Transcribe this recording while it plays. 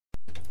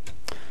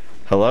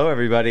Hello,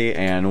 everybody,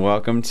 and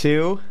welcome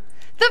to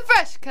The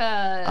Fresh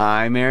Cut.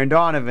 I'm Aaron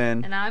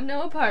Donovan, And I'm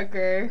Noah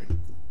Parker.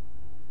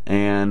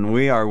 and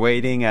we are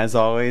waiting, as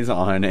always,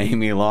 on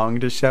Amy Long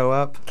to show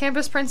up.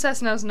 Campus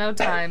Princess knows no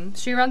time.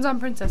 She runs on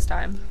princess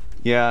time.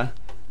 Yeah,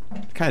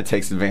 kind of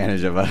takes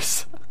advantage of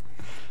us.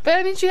 But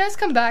I mean, she has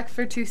come back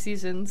for 2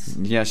 seasons.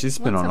 Yeah, she's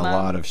been Once on a a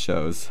month. lot of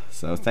shows,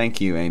 so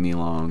thank you, Amy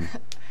Long.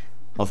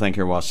 I'll thank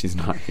her while she's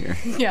not here.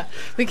 Yeah,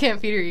 we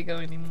can't feed her ego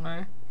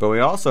anymore. But we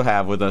also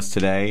have with us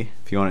today,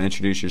 if you want to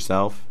introduce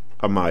yourself.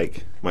 I'm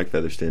Mike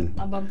Featherston.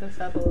 I'll bump this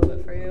up a little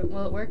bit for you.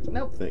 Will it work?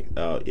 Nope.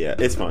 Oh yeah,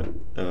 it's fine.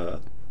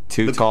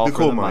 Too The- tall the for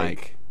cool the Mike.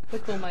 mic. The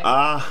cool Mike.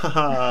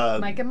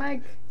 Mike Mike and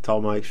Mike.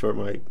 Tall Mike, short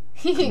Mike,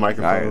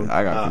 microphone.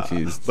 I got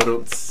confused.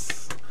 But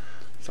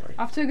sorry.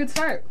 Off to a good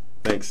start.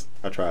 Thanks.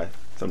 I try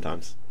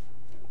sometimes.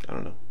 I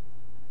don't know.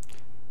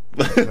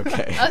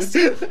 Okay. Us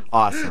too.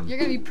 Awesome. You're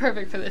going to be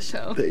perfect for this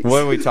show. Thanks.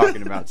 What are we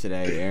talking about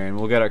today, Aaron?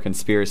 We'll get our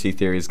conspiracy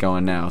theories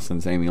going now,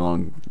 since Amy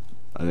Long,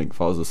 I think,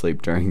 falls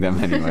asleep during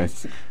them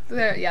anyways.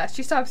 There, yeah,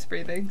 she stops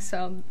breathing,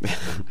 so.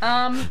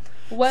 Well,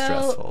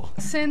 Stressful.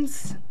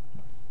 since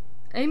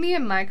Amy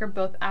and Mike are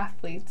both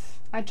athletes,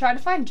 I tried to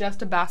find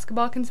just a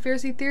basketball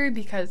conspiracy theory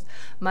because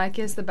Mike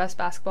is the best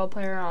basketball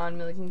player on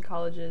Milligan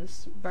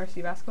College's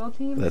varsity basketball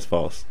team. That's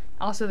false.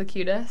 Also the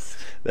cutest.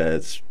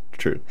 That's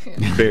true.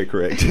 Very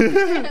correct.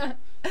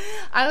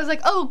 I was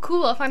like, oh,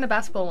 cool, I'll find a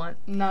basketball one.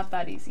 Not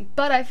that easy.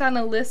 But I found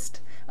a list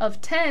of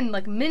 10,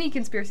 mini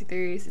conspiracy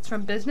theories. It's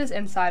from Business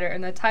Insider,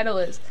 and the title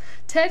is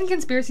 10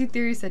 Conspiracy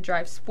Theories That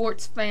Drive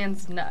Sports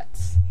Fans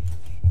Nuts.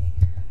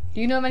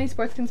 Do you know of any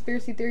sports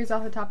conspiracy theories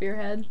off the top of your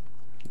head?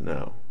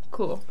 No.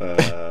 Cool.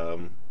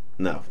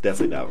 No,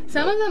 definitely not.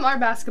 Some of them are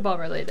basketball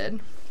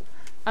related.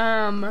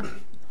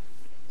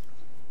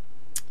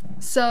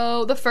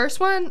 So the first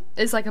one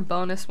is like a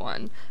bonus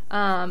one.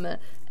 And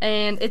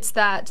it's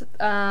that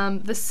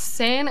the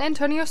San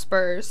Antonio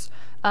Spurs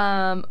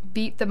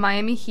beat the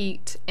Miami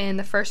Heat in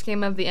the first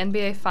game of the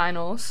NBA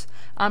Finals.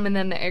 And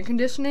then the air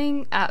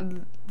conditioning at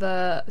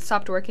the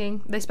stopped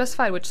working. They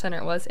specified which center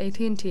it was,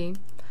 AT&T.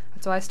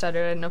 That's why I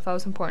stuttered. I didn't know if that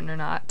was important or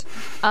not.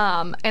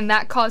 And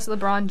that caused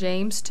LeBron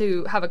James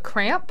to have a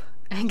cramp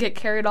and get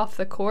carried off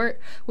the court,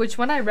 which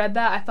when I read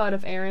that, I thought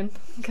of Aaron,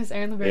 because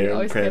Aaron LeBron Aaron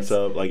always cramps gives.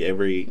 up like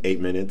every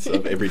 8 minutes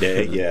of every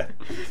day. Yeah.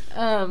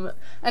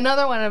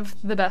 Another one of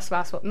the best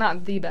basketball,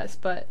 not the best,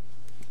 but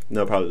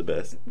No, probably the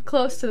best.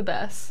 close to the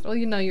best. Well,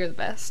 you know you're the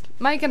best.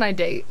 Mike and I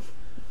date.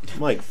 I'm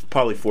like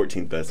probably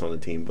 14th best on the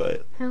team,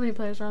 but How many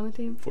players are on the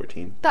team?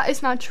 14. That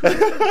is not true.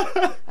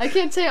 I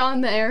can't say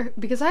on the air,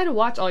 because I had to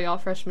watch all y'all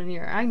freshman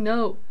year. I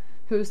know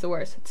who's the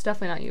worst. It's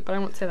definitely not you, but I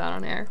won't say that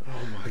on air.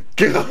 Oh my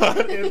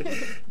god.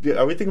 Dude,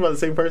 are we thinking about the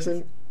same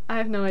person? I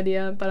have no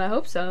idea, but I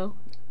hope so.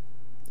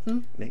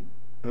 Nate?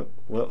 Oh,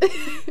 well,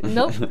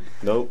 Nope.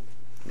 nope.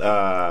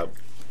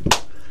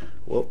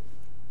 Well,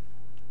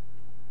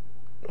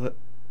 what?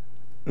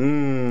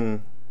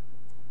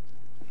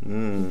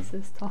 This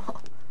is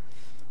tall.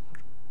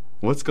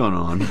 What's going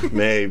on?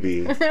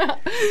 Maybe.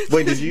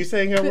 Wait, did you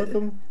say hang out with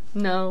them?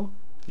 No.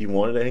 You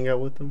wanted to hang out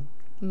with them?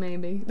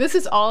 Maybe. This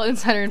is all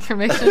insider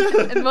information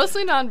and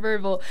mostly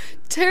nonverbal.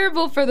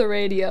 Terrible for the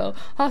radio.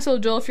 Also,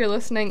 Joel, if you're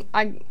listening,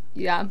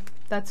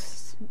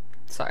 that's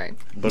sorry.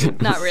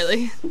 But Not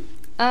really.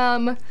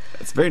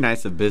 It's very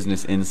nice of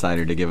Business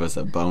Insider to give us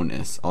a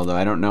bonus, although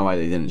I don't know why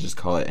they didn't just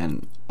call it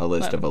a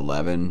list of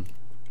 11.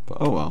 But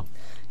oh well.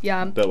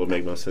 Yeah. that would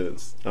make no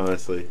sense,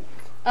 honestly.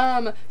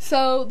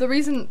 So the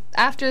reason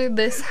after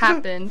this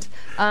happened,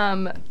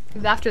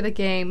 after the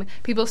game,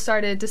 people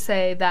started to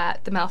say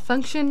that the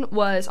malfunction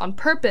was on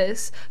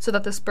purpose so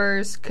that the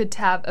Spurs could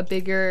have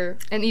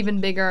an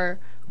even bigger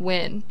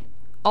win.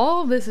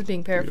 All of this is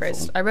being paraphrased.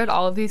 Beautiful. I read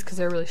all of these because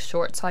they're really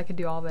short, so I could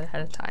do all of it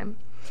ahead of time.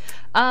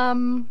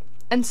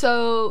 And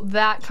so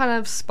that kind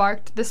of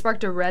sparked a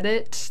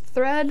Reddit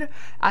thread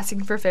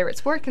asking for favorite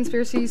sport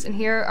conspiracies, and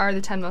here are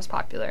the 10 most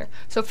popular.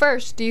 So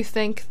first, do you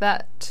think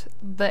that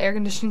the air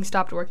conditioning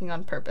stopped working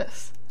on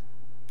purpose?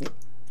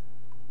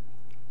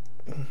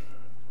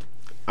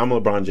 I'm a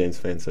LeBron James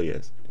fan, so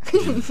yes.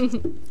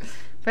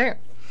 Fair.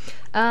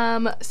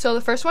 So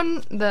the first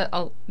one,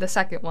 the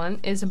second one,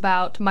 is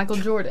about Michael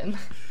Jordan.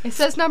 It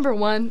says number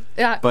 1.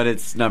 Yeah, But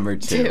it's number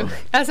 2. 2.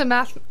 As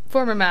a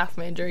former math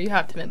major, you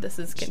have to admit this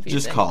is confusing.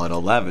 Just call it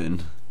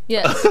 11.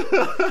 Yes.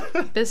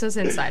 Business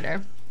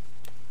Insider.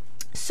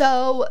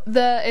 So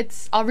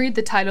I'll read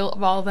the title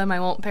of all of them. I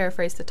won't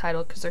paraphrase the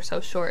title because they're so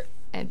short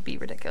and be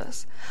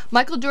ridiculous.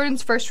 Michael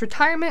Jordan's first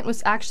retirement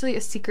was actually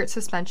a secret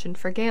suspension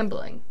for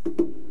gambling.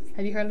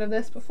 Have you heard of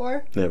this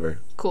before? Never.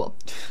 Cool.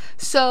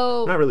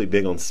 So I'm not really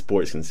big on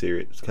sports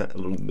conspiracy.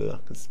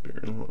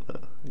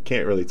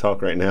 Can't really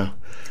talk right now.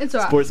 it's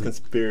alright. Sports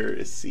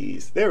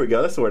conspiracies. There we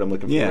go. That's the word I'm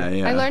looking for. Yeah,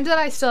 yeah. I learned that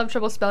I still have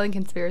trouble spelling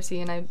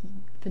conspiracy, and I've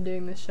been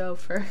doing this show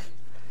for.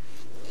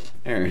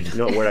 Aaron. You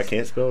know what word I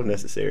can't spell?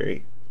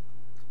 Necessary.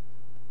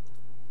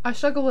 I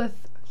struggle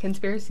with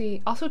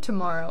conspiracy. Also,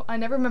 tomorrow. I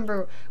never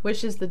remember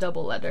which is the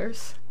double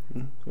letters.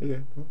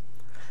 Okay.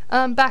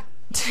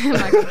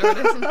 Michael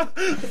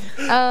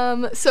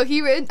Jordan. So he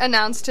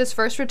announced his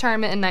first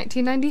retirement in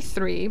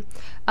 1993,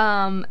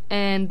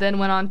 and then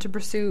went on to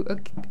pursue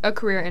a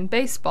career in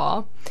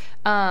baseball.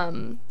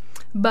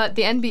 But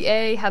the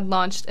NBA had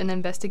launched an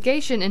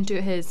investigation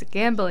into his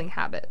gambling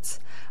habits.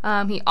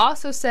 He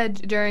also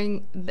said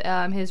during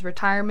his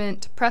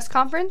retirement press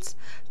conference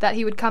that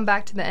he would come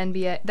back to the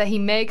NBA, that he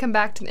may come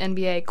back to the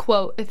NBA,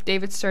 quote, if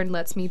David Stern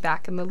lets me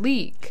back in the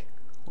league.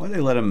 Why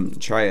they let him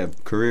try a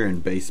career in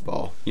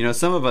baseball? You know,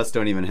 some of us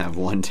don't even have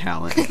one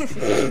talent.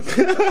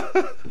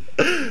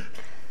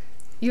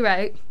 You're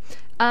right.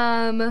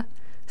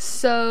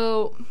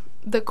 So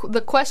the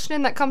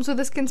question that comes with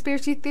this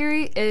conspiracy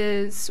theory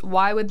is,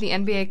 why would the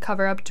NBA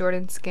cover up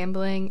Jordan's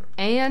gambling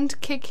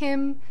and kick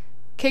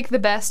the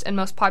best and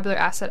most popular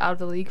asset out of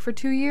the league for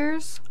 2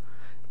 years?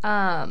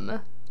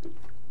 What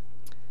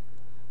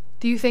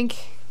do you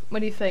think?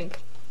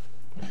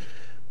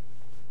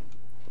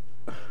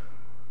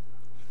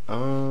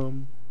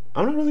 I'm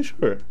not really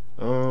sure.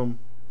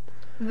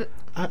 Is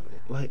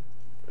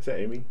that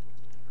Amy?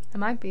 It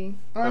might be.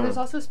 Or there's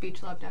also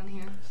Speech Lab down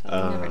here, so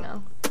you never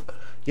know.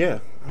 Yeah,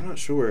 I'm not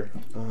sure.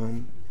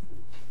 I'm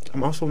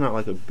also not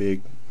like a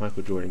big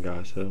Michael Jordan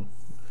guy, so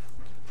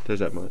there's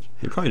that much.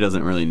 He probably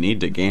doesn't really need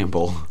to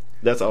gamble.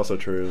 That's also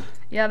true.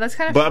 Yeah, that's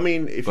kind of. But I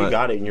mean, if you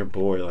got it and you're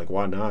bored, like,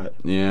 why not?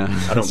 Yeah,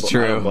 that's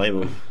true. I don't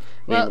blame him.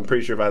 Well, I'm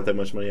pretty sure if I had that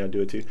much money, I'd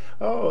do it too.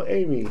 Oh,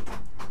 Amy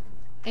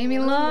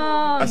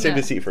Long. I saved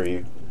a seat for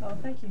you. Oh,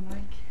 thank you,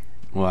 Mike.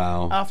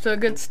 Wow. Off to a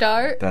good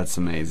start. That's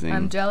amazing.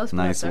 I'm jealous.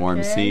 Nice warm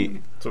okay.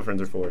 seat. That's what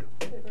friends are for.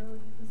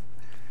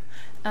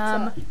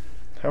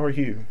 How are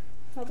you?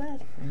 Not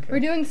bad. Okay. We're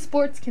doing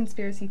sports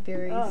conspiracy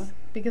theories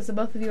because the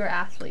both of you are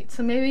athletes.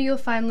 So maybe you'll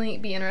finally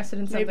be interested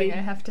in something I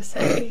have to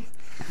say.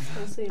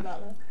 We'll see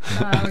about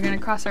that. We're gonna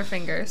cross our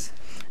fingers.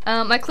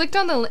 I clicked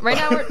on the right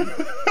now.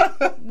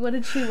 What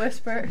did she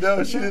whisper?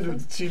 No, she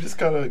didn't. She just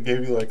kind of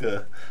gave you like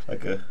a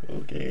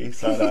okay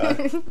side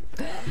eye.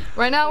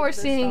 Right now we're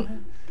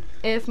seeing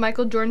if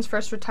Michael Jordan's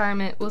first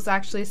retirement was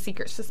actually a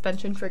secret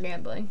suspension for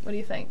gambling. What do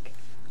you think?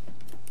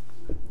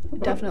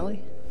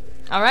 Definitely.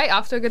 All right,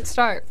 off to a good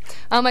start.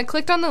 I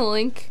clicked on the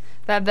link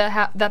that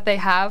they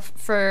have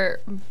for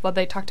what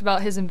they talked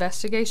about his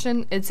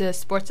investigation. It's a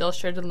Sports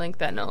Illustrated link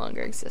that no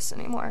longer exists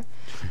anymore.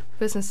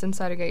 Business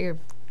Insider, get your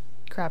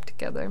crap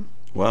together.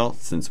 Well,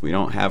 since we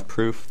don't have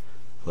proof,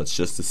 let's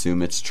just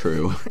assume it's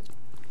true.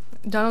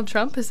 Donald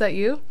Trump, is that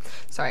you?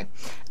 Sorry.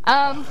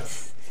 That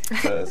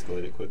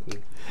escalated quickly.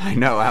 I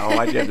know.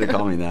 Why'd you have to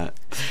call me that?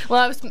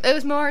 Well, it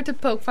was more to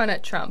poke fun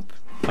at Trump.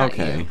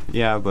 Okay.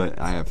 Yeah, but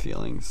I have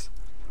feelings.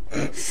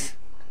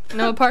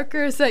 Noah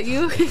Parker, is that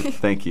you?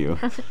 Thank you.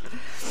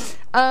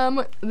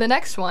 The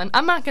next one,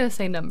 I'm not going to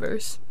say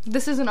numbers.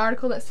 This is an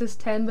article that says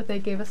 10, but they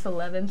gave us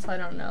 11, so I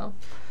don't know.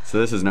 So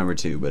this is number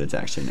 2, but it's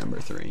actually number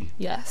 3.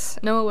 Yes.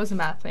 Noah was a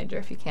math major,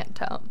 if you can't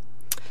tell.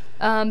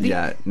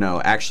 Yeah,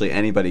 no, actually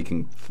anybody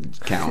can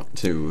count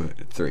to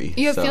 3.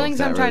 You have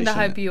feelings, I'm trying to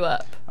hype you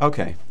up.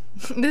 Okay.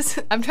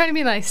 I'm trying to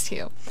be nice to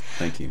you.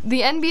 Thank you.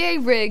 The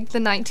NBA rigged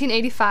the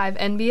 1985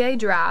 NBA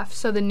draft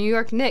so the New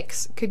York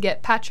Knicks could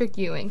get Patrick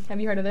Ewing.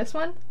 Have you heard of this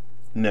one?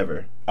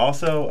 Never.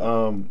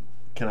 Also,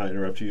 can I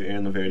interrupt you?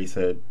 Aaron Laverty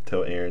said,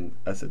 tell Aaron,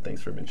 I said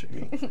thanks for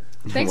mentioning me.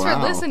 Thanks for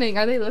listening.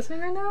 Are they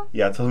listening right now?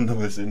 Yeah, I told them to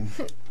listen.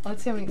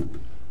 Let's see how many.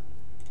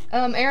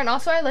 Aaron,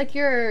 also, I like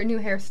your new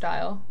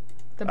hairstyle.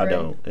 The braid. I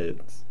don't.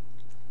 It's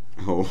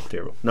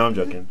terrible. No, I'm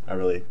joking. I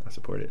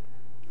support it.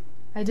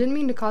 I didn't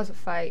mean to cause a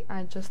fight.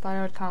 I just thought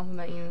I would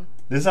compliment you.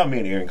 This is how me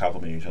and Aaron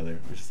compliment each other.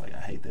 We're just like, I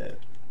hate that.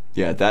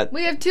 Yeah, that.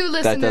 We have 2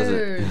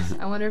 listeners.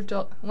 I wonder if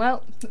Joel.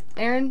 Well,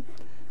 Aaron,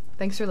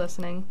 thanks for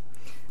listening.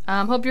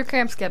 Hope your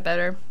cramps get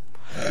better.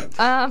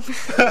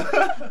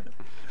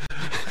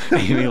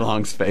 Amy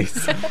Long's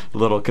face, a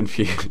little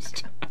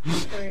confused.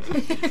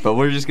 But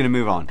we're just gonna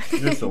move on.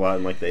 Just a lot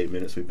in like the 8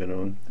 minutes we've been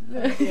on.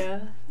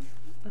 Yeah,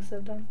 must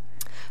have done.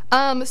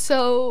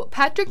 So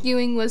Patrick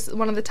Ewing was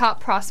one of the top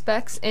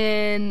prospects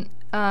in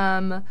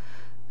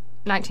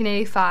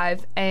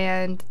 1985,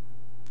 and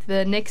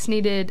the Knicks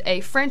needed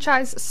a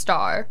franchise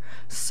star.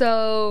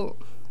 So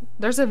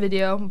there's a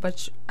video,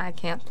 which I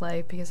can't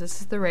play because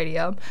this is the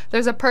radio.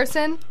 There's a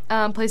person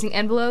placing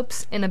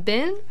envelopes in a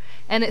bin,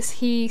 and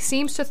he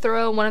seems to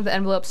throw one of the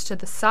envelopes to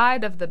the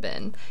side of the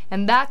bin,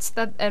 and that's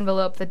the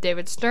envelope that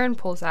David Stern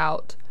pulls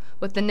out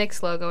with the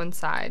Knicks logo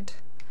inside.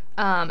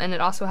 And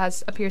it also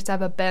appears to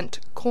have a bent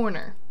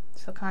corner.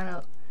 So kind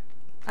of,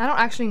 I don't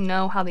actually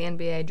know how the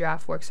NBA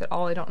draft works at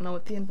all. I don't know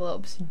what the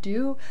envelopes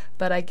do,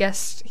 but I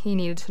guess he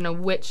needed to know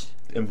which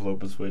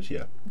envelope is which,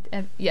 yeah.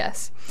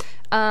 Yes.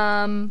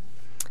 And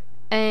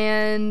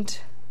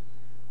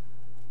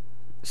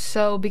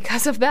so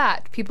because of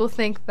that, people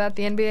think that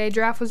the NBA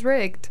draft was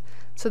rigged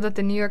so that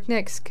the New York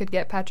Knicks could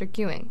get Patrick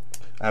Ewing.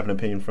 I have an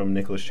opinion from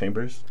Nicholas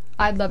Chambers.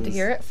 I'd love to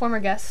hear it. Former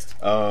guest.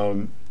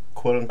 Quote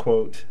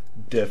unquote,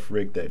 Def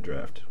rigged that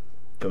draft.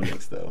 Go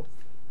Knicks though.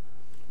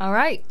 All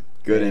right.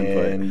 Good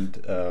input. And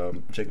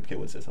Jacob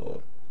Kitwood says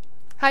hello.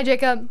 Hi,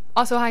 Jacob.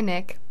 Also, hi,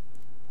 Nick.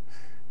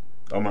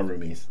 All my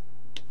roomies.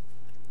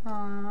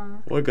 Aw.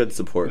 What good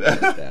support for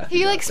the staff.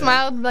 He you like got there.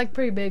 smiled like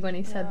pretty big when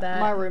he said Yeah, that.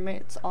 My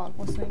roommates aren't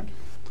listening.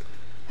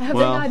 Have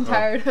Well, they gotten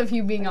tired of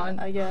you being on?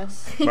 I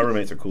guess. My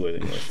roommates are cooler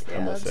than yours, I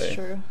Yeah, must that's say.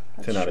 true.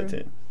 That's 10 out of true.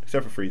 10.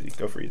 Except for Freezy.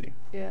 Go Freezy.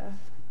 Yeah.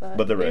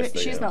 But the rest,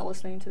 she's they, not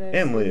listening today.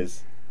 And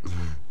Liz.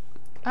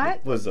 I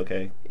Liz is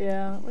okay.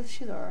 Yeah,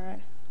 she's alright.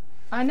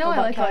 I know What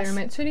I about like all your Cass?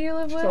 roommates. Who do you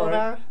live She's with?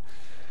 alright.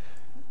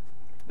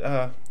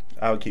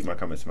 I would keep my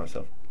comments to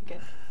myself. Okay.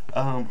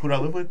 Who do I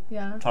live with?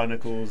 Yeah. Todd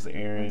Nichols,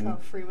 Aaron, Tom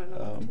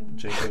Freeman.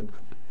 Jacob,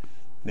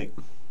 Nick.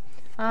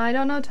 I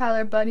don't know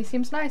Tyler, but he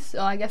seems nice,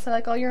 so I guess I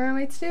like all your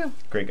roommates too.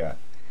 Great guy.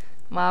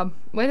 Wow,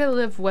 way to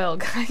live well,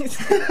 guys.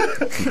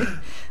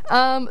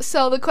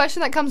 So the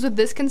question that comes with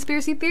this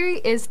conspiracy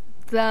theory is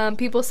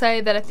people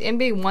say that if the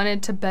NBA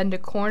wanted to bend a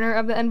corner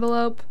of the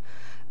envelope,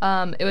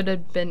 it would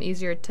have been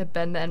easier to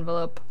bend the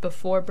envelope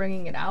before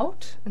bringing it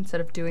out instead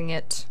of doing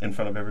it In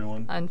front of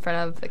everyone. in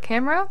front of the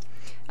camera,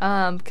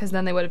 because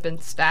then they would have been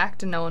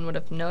stacked and no one would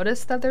have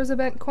noticed that there's a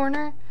bent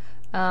corner,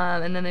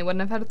 and then they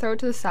wouldn't have had to throw it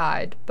to the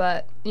side.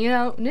 But, you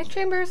know, Nick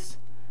Chambers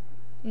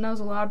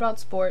knows a lot about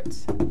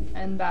sports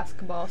and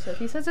basketball, so if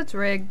he says it's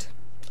rigged,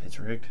 It's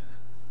rigged.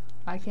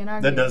 I can't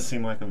argue. That does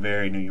seem like a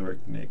very New York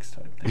Knicks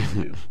type thing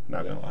to do.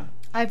 Not gonna lie.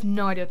 I have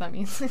no idea what that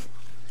means.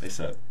 They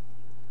suck.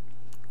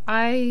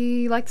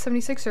 I like the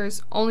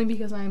 76ers only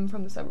because I'm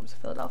from the suburbs of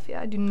Philadelphia.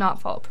 I do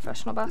not follow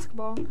professional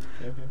basketball.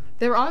 Okay.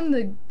 They were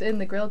in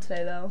the grill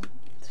today, though.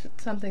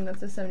 Something that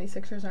the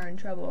 76ers are in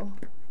trouble.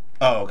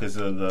 Oh, because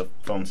of the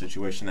phone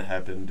situation that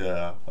happened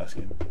last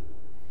game.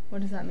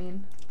 What does that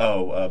mean?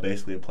 Oh,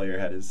 basically a player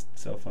had his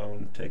cell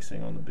phone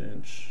texting on the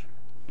bench.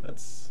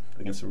 That's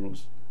against the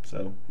rules.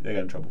 So they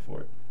got in trouble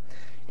for it.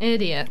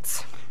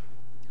 Idiots.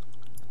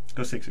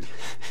 Go Sixers.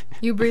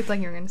 You breathed like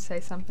you were going to say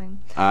something.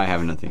 I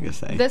have nothing to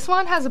say. This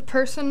one has a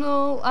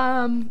personal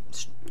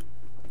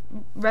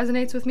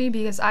resonates with me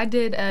because I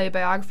did a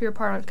biography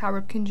report on Cal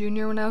Ripken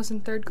Jr. when I was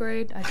in 3rd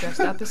grade. I dressed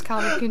up as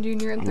Cal Ripken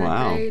Jr. in 3rd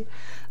Wow. grade.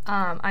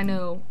 I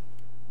know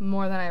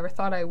more than I ever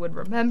thought I would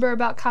remember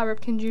about Cal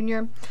Ripken Jr.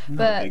 I'm not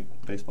But a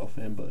big baseball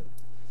fan, but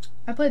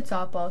I played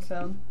softball,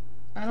 so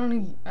I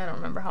don't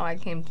remember how I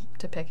came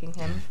to picking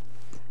him.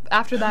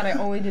 After that, I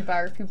only did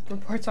biography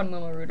reports on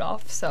Wilma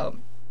Rudolph, so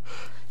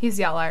he's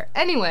the outlier.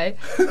 Anyway,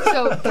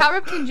 so Cal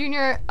Ripken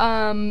Jr.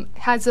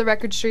 Has the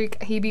record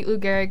streak. He beat Lou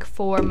Gehrig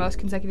for most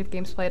consecutive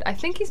games played. I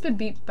think he's been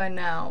beat by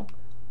now.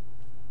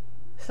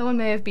 Someone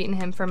may have beaten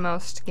him for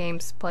most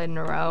games played in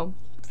a row.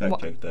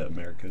 fact check that,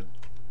 America.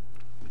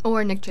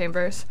 Or Nick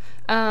Chambers.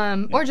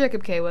 Or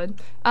Jacob Kaywood.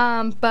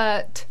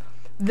 But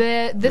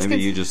this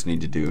Maybe you just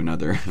need to do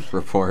another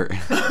report.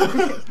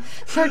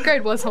 3rd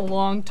grade was a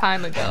long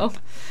time ago.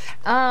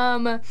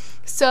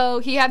 So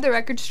he had the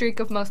record streak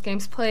of most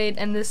games played,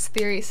 and this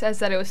theory says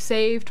that it was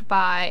saved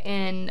by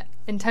an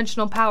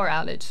intentional power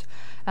outage.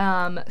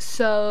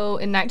 So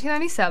in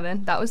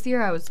 1997, that was the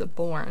year I was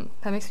born.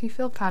 That makes me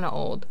feel kind of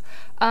old.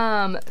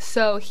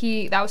 So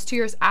that was 2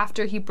 years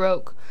after he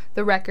broke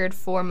the record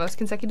for most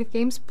consecutive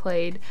games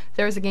played.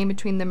 There was a game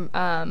between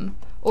the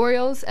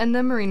Orioles and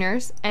the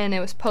Mariners, and it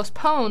was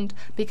postponed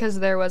because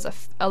there was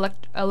a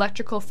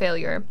electrical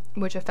failure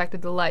which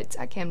affected the lights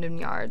at Camden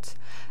Yards.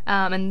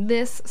 And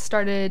this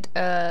started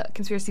a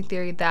conspiracy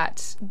theory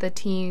that the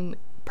team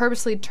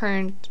purposely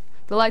turned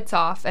the lights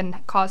off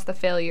and caused the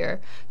failure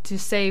to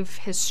save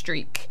his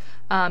streak,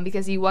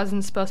 because he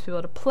wasn't supposed to be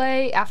able to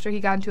play after he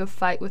got into a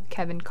fight with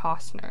Kevin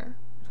Costner.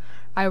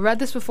 I read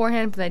this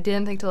beforehand, but I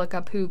didn't think to look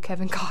up who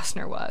Kevin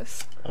Costner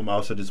was. I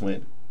also just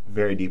went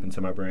very deep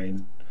into my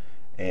brain,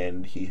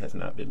 and he has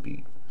not been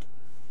beat.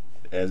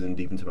 As in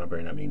deep into my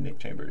brain, I mean Nick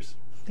Chambers.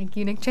 Thank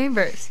you, Nick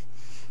Chambers.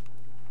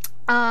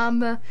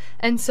 And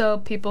so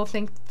people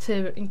think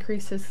to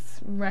increase his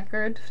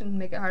record and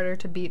make it harder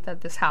to beat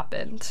that this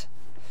happened.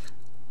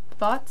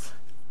 Thoughts?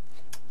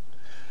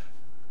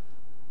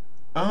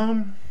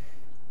 I'm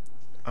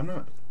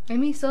not.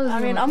 Amy still doesn't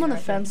I mean, know I'm on the the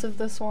record. fence of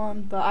this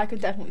one, but I could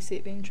definitely see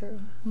it being true.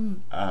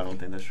 I don't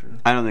think that's true.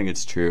 I don't think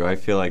it's true. I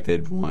feel like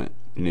they'd want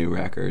new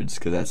records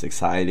because that's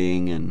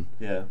exciting and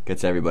Yeah.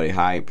 gets everybody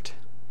hyped.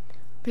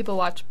 People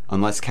watch.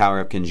 Unless Cal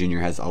Ripken Jr.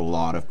 has a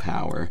lot of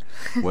power,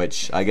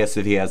 which I guess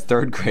if he has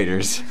 3rd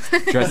graders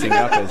dressing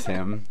up as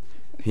him,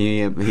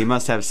 he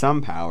must have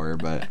some power,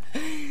 but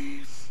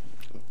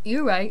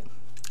You're right.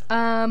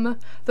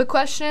 The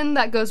question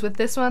that goes with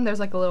this one, there's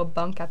like a little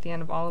bunk at the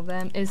end of all of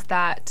them, is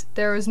that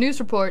there was news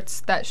reports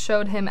that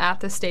showed him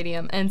at the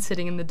stadium and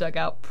sitting in the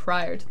dugout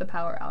prior to the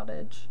power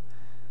outage.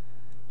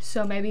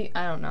 So maybe,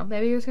 I don't know,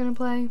 maybe he was going to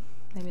play,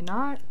 maybe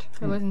not.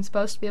 He wasn't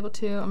supposed to be able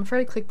to. I'm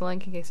afraid to click the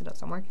link in case it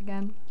doesn't work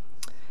again.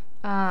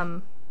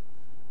 I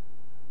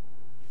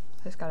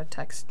just got a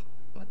text.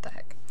 What the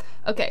heck?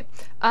 Okay,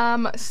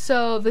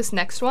 so this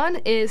next one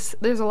is,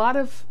 there's a lot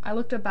of, I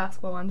looked at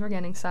basketball ones, we're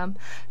getting some,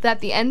 that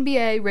the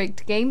NBA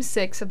rigged Game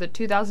 6 of the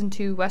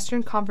 2002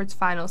 Western Conference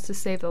Finals to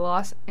save the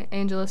Los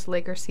Angeles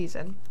Lakers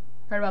season.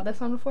 Heard about this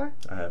one before?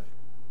 I have.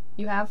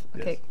 You have?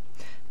 Yes. Okay.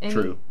 Amy,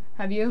 True.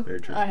 Have you? Very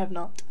true. I have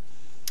not.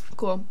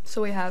 Cool.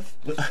 So we have.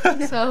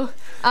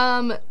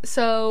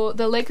 So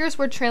the Lakers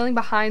were trailing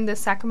behind the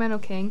Sacramento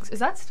Kings. Is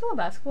that still a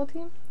basketball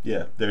team?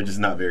 Yeah, they're just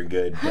not very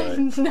good. But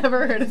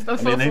Never heard of them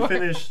I mean, before. they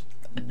finished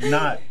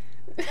not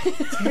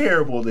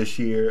terrible this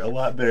year. A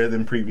lot better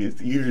than previous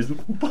years,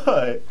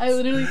 but I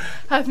literally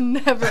have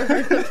never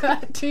heard of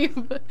that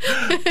team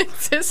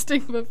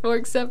existing before,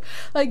 except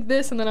like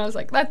this, and then I was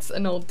like, that's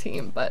an old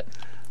team, but,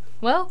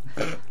 well,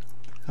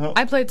 oh,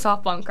 I played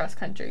softball and cross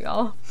country,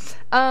 y'all.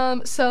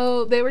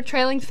 So they were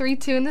trailing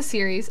 3-2 in the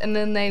series, and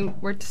then they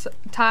were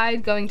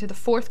tied going to the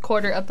fourth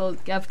quarter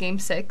of Game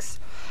 6.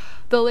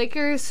 The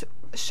Lakers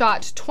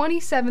shot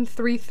 27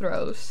 free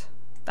throws.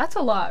 That's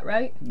a lot,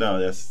 right? no,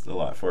 that's a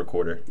lot for a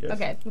quarter. Yes.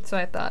 Okay, that's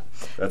what I thought.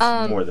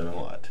 That's more than a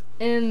lot.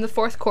 In the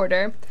fourth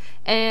quarter,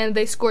 and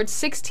they scored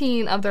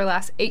 16 of their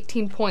last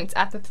 18 points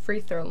at the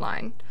free throw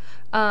line.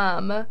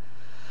 The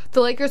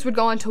Lakers would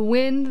go on to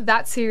win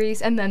that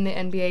series and then the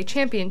NBA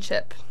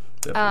championship.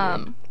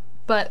 Definitely.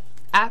 But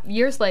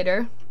years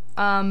later,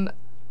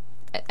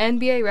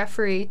 NBA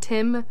referee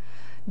Tim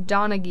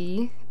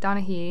Donaghy,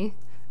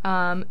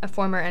 a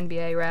former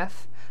NBA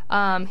ref,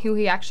 who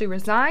he actually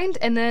resigned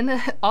and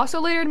then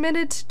also later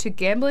admitted to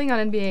gambling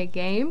on NBA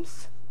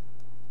games.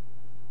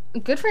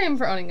 Good for him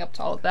for owning up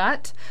to all of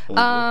that.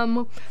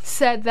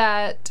 Said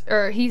that,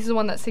 or he's the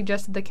one that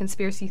suggested the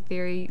conspiracy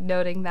theory,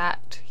 noting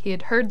that he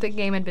had heard the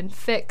game had been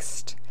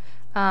fixed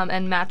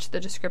and matched the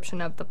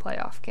description of the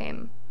playoff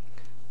game.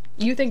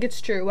 You think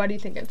it's true? Why do you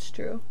think it's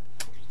true?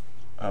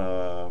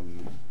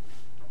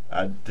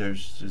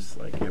 There's just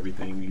like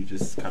everything you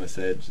just kind of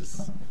said,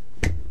 just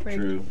Right.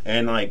 true,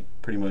 and like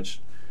pretty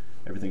much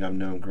everything I've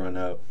known growing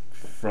up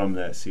from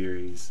that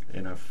series,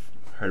 and I've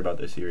heard about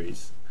that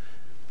series.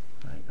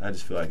 Like, I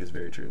just feel like it's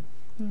very true.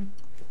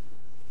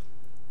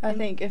 I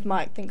think if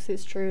Mike thinks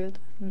it's true,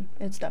 then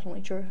it's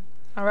definitely true.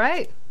 All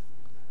right.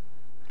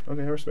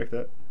 Okay, I respect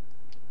that.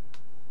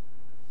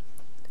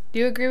 Do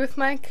you agree with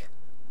Mike?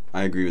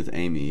 I agree with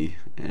Amy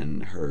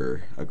and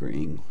her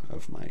agreeing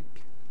of Mike.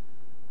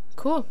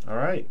 Cool. All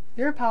right.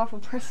 You're a powerful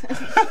person.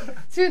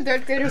 Soon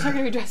third graders are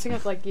going to be dressing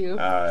up like you.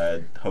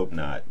 I hope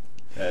not.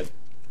 Actually,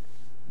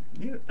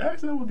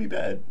 that would be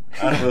bad.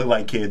 I don't really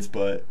like kids,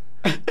 but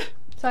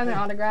Sign their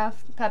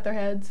autograph, pat their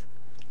heads.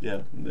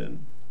 yeah, and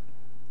then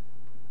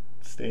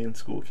stay in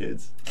school,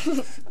 kids.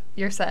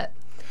 You're set.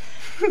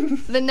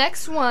 The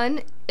next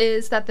one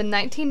is that the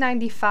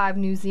 1995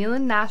 New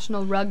Zealand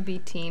national rugby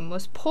team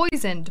was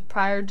poisoned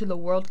prior to the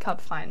World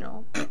Cup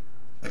final.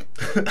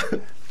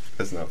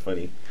 That's not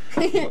funny.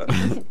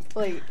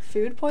 Like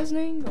food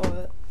poisoning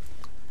or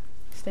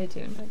Stay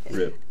tuned.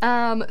 Rip.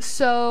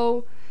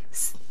 So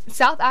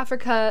South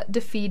Africa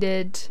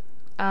defeated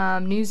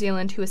New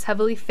Zealand, who was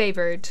heavily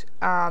favored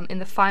in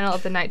the final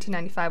of the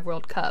 1995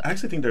 World Cup. I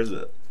actually think there's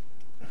a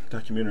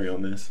documentary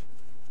on this.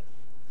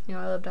 You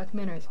know, I love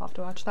documentaries. I'll have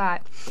to watch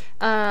that.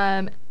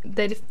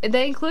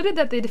 They included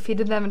that they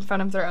defeated them in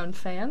front of their own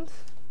fans,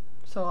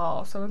 so I'll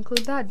also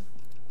include that.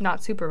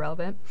 Not super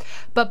relevant.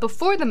 But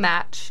before the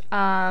match,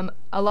 a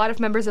lot of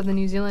members of the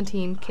New Zealand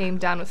team came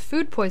down with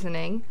food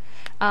poisoning,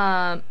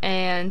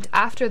 and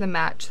after the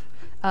match,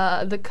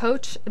 the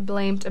coach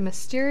blamed a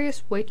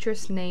mysterious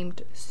waitress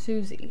named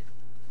Susie.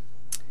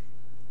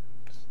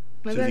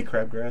 Was Susie it?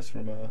 Crabgrass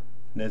from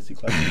Ned's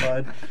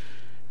Declassified.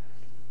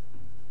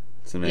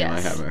 It's a name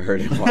Yes. I haven't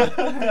heard in a while.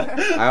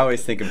 I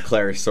always think of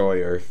Claire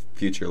Sawyer,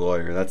 future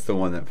lawyer. That's the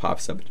one that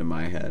pops up into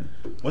my head.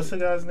 What's the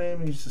guy's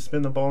name? He used to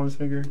spin the ball on his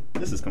finger.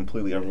 This is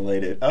completely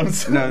unrelated. I'm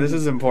sorry. No, this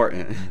is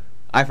important.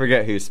 I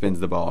forget who spins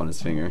the ball on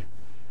his finger.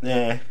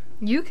 Nah.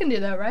 You can do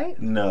that, right?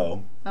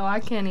 No. Oh, I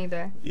can't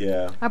either.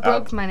 Yeah. I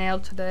broke my nail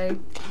today.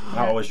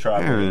 I always try.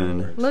 but it never Aaron.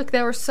 works. Look,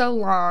 they were so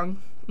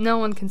long. No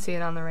one can see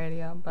it on the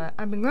radio, but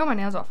I've been growing my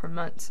nails off for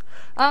months.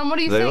 What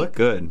do you They think? look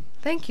good.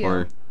 Thank you.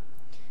 For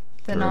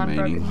the the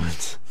non-broken remaining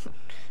ones. ones.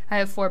 I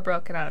have 4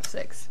 broken out of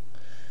 6.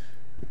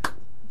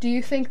 Do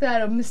you think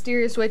that a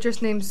mysterious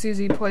waitress named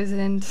Susie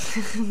poisoned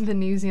the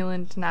New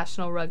Zealand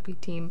national rugby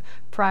team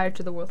prior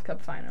to the World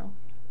Cup final?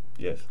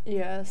 Yes.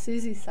 yeah,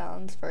 Susie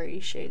sounds very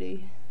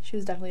shady. She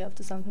was definitely up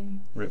to something.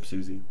 Rip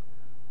Susie.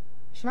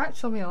 She might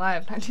still be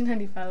alive.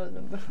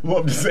 1995 was Well,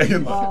 I'm just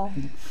saying. Well,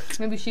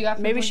 maybe she got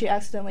maybe she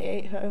accidentally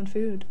ate her own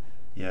food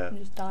Yeah. and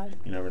just died.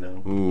 You never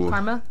know. Ooh,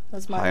 karma.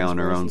 That's my high on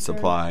her own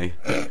conspiracy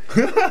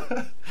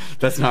theory.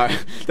 supply.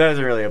 That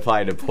doesn't really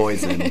apply to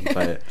poison,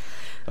 but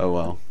oh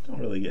well.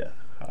 Don't really get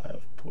high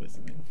of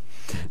poisoning.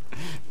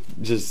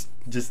 Just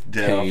Just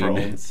dead off her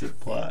Pain. own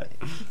supply.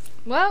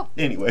 Well,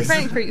 Anyways.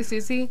 praying for you,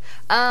 Susie.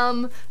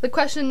 The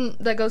question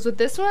that goes with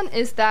this one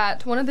is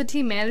that one of the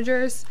team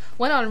managers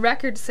went on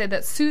record to say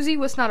that Susie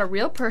was not a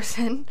real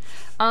person,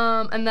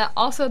 and that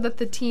also that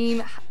the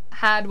team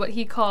had what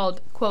he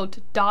called, quote,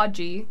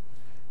 dodgy.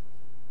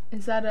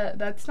 Is that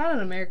that's not an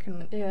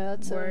American Yeah,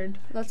 word.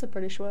 That's a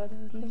British word,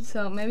 I think.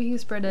 So maybe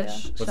he's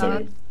British. Yeah. What's Sean? that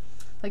mean?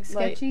 Like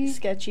sketchy? Like,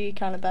 sketchy,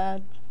 kind of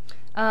bad.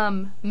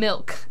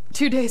 Milk.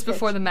 2 days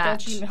before the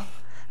match. Dodgy milk.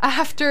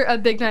 After a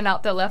big night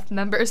out that left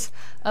members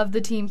of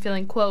the team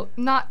feeling, quote,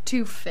 not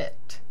too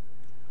fit.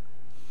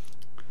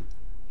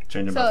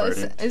 changing my So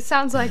verdict. it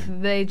sounds like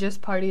they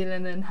just partied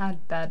and then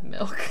had bad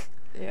milk.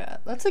 Yeah,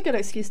 that's a good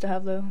excuse to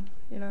have, though.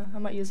 You know, I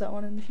might use that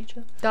one in the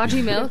future.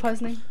 Dodgy milk.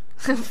 Poisoning.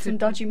 Some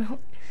dodgy milk.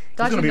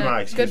 That's Dodgy gonna be milk.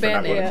 my excuse Good for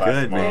not band going to name. class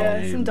Good tomorrow.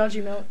 band. Yeah, some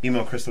dodgy milk.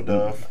 Email Crystal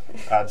Dove.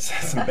 I just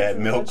had some bad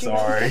milk.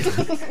 Dodgy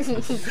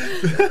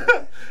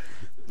Sorry.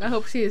 I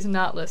hope she is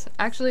not listening.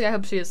 Actually, I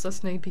hope she is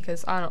listening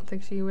because I don't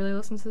think she really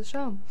listens to the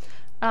show.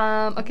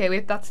 Okay,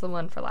 wait, that's the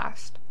one for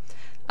last.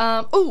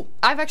 Oh,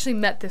 I've actually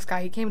met this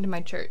guy. He came to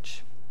my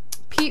church.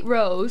 Pete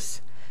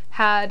Rose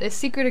had a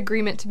secret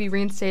agreement to be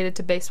reinstated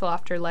to baseball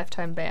after a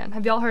lifetime ban.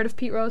 Have y'all heard of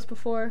Pete Rose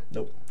before?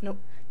 Nope. Nope.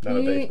 Not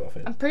a baseball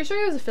fan. I'm pretty sure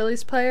he was a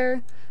Phillies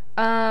player.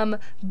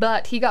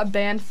 But he got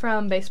banned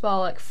from baseball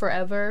like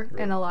forever,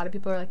 Right. and a lot of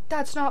people are like,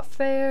 "That's not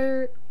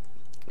fair."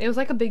 It was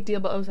like a big deal,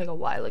 but it was like a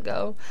while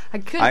ago.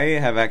 I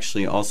have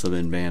actually also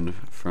been banned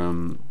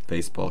from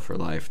baseball for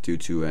life due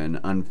to an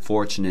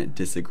unfortunate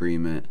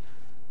disagreement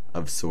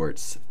of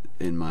sorts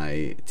in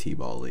my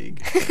T-ball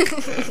league.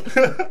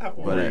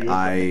 But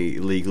I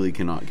legally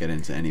cannot get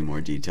into any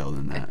more detail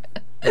than that.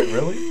 Wait,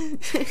 really?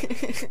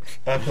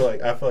 I feel like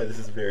this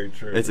is very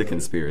true. It's a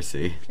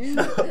conspiracy.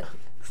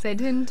 Stay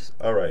tuned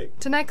All right.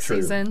 to next True.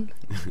 season.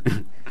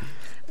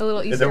 A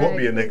little Easter And there won't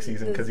be a egg. next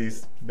season because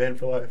he's banned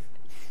for life.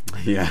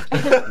 Yeah.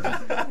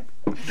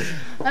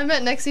 I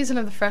meant next season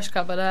of the Fresh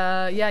Cut,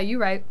 but yeah, you're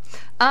right.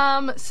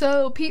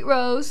 So Pete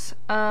Rose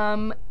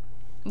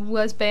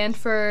was banned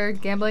for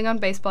gambling on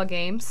baseball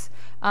games,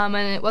 and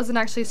it wasn't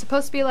actually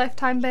supposed to be a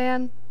lifetime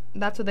ban.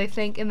 That's what they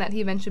think, and that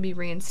he eventually be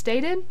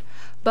reinstated.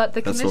 But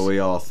the That's what we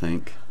all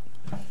think.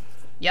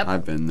 Yep.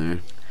 I've been there.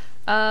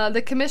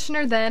 The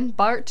commissioner then,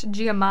 Bart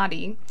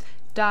Giamatti,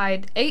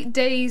 died 8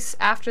 days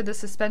after the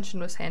suspension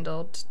was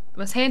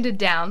handed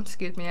down.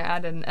 Excuse me, I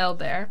added an L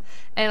there.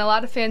 And a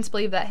lot of fans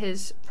believe that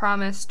his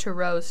promise to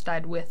Rose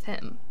died with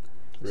him.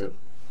 Rip.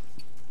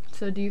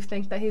 So do you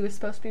think that he was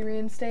supposed to be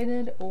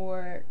reinstated,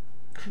 or?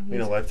 You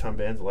know, lifetime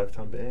ban's a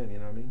lifetime ban. You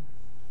know what I mean?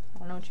 I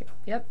don't know what you.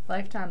 Yep,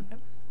 lifetime.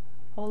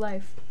 Whole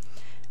life.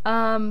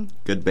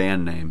 Good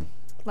band name.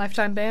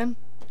 Lifetime ban.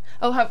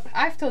 Oh,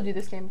 I've told you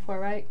this game before,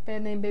 right?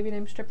 Band name, baby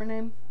name, stripper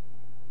name.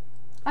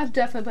 I've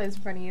definitely played this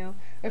in front of you.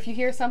 Or if you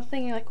hear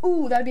something, you're like,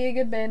 "Ooh, that'd be a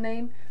good band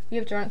name." You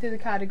have to run it through the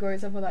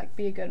categories of what that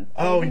be a good.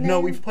 Oh baby no,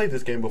 name. we've played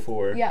this game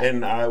before, Yeah.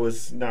 and I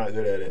was not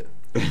good at it.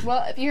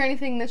 Well, if you hear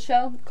anything in this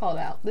show, call it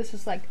out. This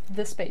is like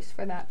the space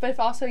for that. But if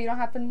also you don't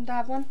happen to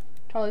have one,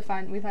 totally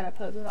fine. We've had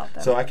episodes without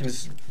that. So I can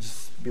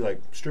just be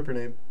like stripper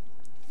name.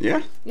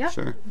 Yeah? Yeah.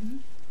 Sure.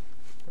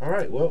 All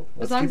right, well,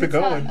 as let's long keep as it it's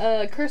going.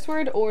 not a curse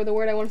word or the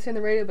word I want to say on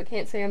the radio but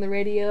can't say on the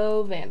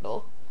radio,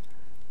 vandal.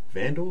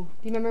 Vandal? Do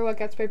you remember what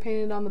got spray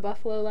painted on the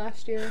buffalo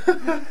last year?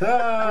 I'm not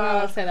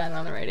gonna say that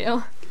on the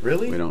radio.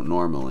 Really? We don't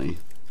normally.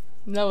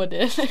 No, it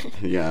did.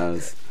 Yeah,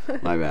 it's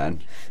my bad.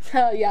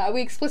 Yeah,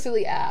 we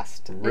explicitly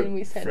asked and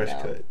we said Fresh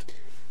no. cut.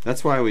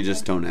 That's why we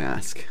just don't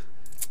ask.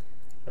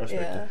 I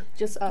respect Yeah, that.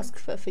 just ask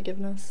for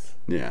forgiveness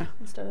Yeah.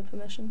 instead of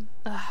permission.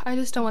 I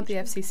just don't want the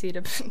FCC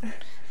to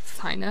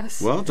fine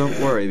us. Well, don't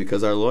worry,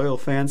 because our loyal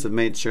fans have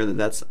made sure that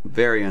that's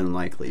very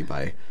unlikely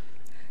by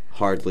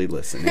hardly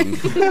listening.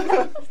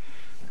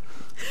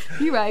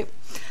 You're right.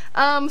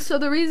 So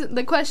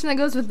the question that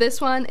goes with this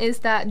one is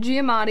that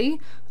Giamatti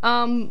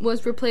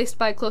was replaced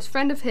by a close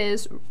friend of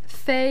his,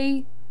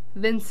 Faye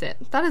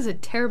Vincent. That is a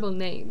terrible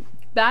name.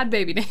 Bad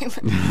baby name.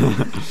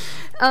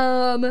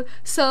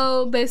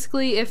 So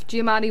basically, if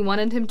Giamatti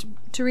wanted him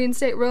to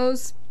reinstate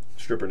Rose,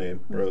 Stripper name,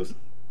 Rose.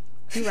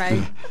 you're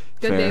right.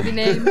 Good Fair. baby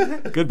name.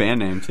 Good band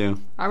name, too.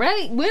 All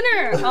right,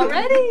 winner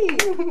already.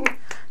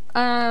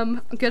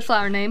 Good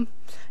flower name.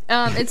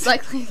 It's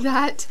likely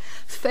that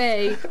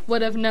Faye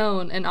would have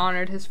known and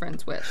honored his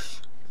friend's wish.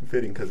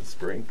 Fitting because it's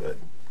spring, but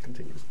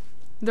continues.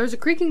 There's a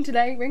creaking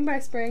today. Ring by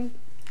spring.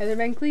 Heather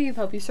Van Cleve.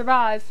 Hope you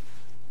survive.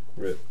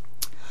 Rip.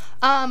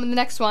 The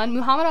next one,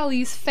 Muhammad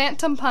Ali's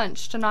Phantom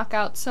Punch to knock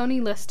out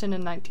Sonny Liston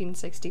in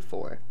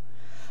 1964.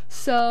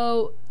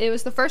 So it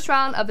was the first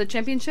round of the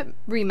championship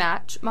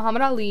rematch.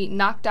 Muhammad Ali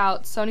knocked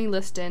out Sonny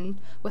Liston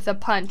with a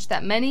punch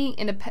that many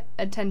in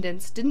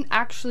attendance didn't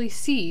actually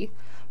see,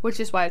 which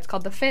is why it's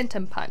called the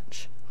Phantom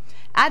Punch.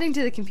 Adding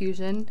to the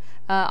confusion,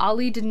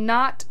 Ali did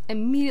not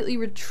immediately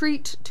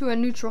retreat to a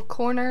neutral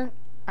corner.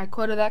 I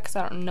quoted that because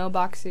I don't know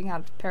boxing, how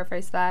to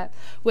paraphrase that,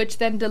 which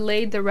then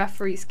delayed the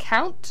referee's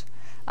count.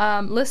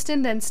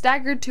 Liston then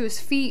staggered to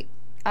his feet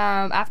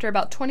after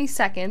about 20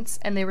 seconds,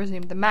 and they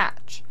resumed the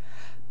match.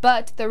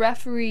 But the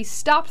referee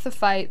stopped the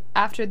fight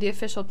after the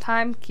official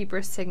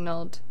timekeeper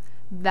signaled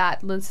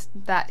that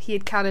he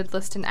had counted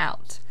Liston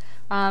out.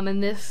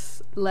 And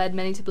this led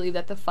many to believe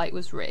that the fight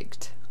was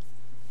rigged.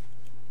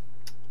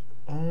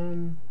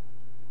 You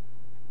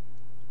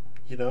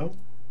know,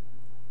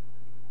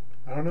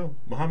 I don't know.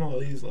 Muhammad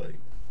Ali's like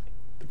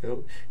the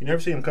GOAT. You never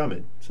see him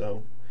coming,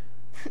 so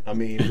I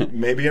mean,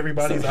 maybe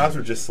everybody's eyes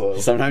are just slow.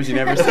 Sometimes you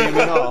never see him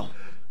at all.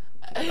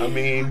 I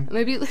mean,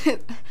 Maybe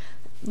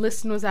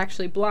Liston was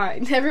actually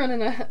blind. Everyone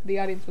in the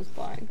audience was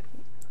blind.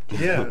 I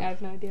yeah.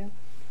 have no idea.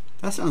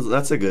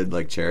 That's a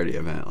good charity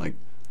event, like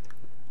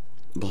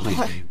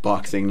blind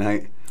boxing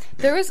night.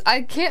 There was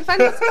I can't find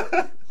this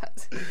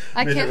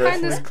I Midget can't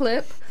find this wrestling?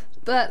 clip,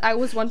 but I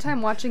was one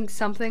time watching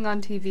something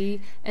on TV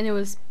and it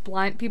was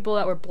blind people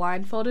that were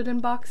blindfolded in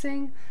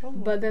boxing,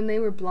 but then they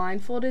were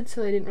blindfolded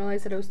so they didn't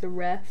realize that it was the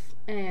ref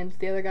and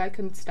the other guy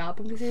couldn't stop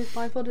him because he was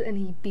blindfolded and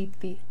he beat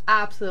the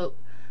absolute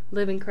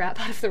living crap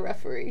out of the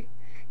referee.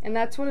 And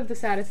that's one of the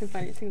saddest and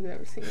funniest things I've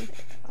ever seen.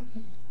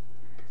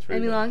 It's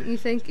pretty Amy bad. Long, you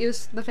think it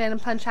was the Phantom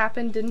Punch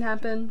happened, didn't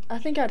happen? I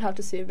think I'd have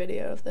to see a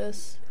video of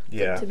this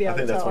Yeah, to be I able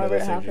think to that's tell one of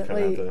whether those it things you happened.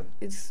 kind of have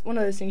to. It's one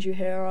of those things you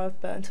hear of,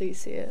 but until you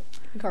see it,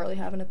 you can't really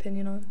have an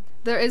opinion on.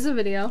 There is a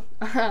video.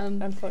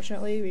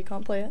 Unfortunately, we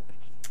can't play it.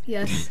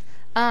 Yes.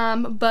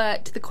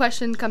 But the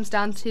question comes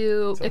down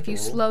to Is that if you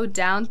the rule? slow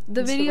down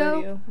the It's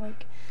video.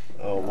 Like,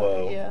 Oh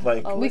whoa! yeah.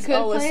 Like I'll We listen- could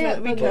I'll play listen it,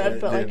 to We but could,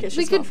 but like it's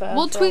We just could. not fair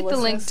We'll for tweet our the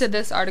link listeners. to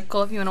this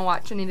article if you want to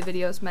watch any of the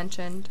videos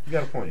mentioned. you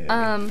got a point.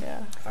 Yeah,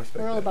 Yeah, I respect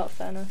we're all that. about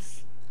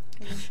fairness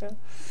on the show.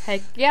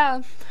 Heck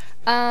yeah.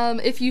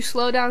 If you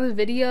slow down the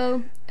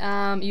video,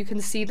 you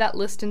can see that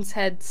Liston's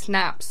head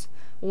snaps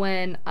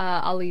when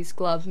Ali's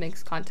glove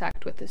makes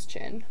contact with his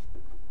chin.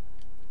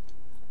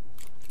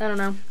 I don't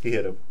know. He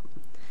hit him.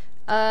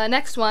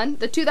 Next one,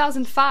 the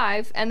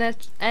 2005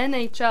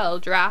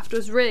 NHL draft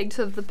was rigged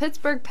so that the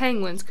Pittsburgh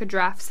Penguins could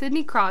draft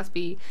Sidney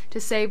Crosby to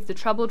save the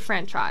troubled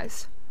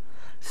franchise.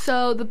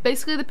 So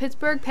basically the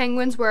Pittsburgh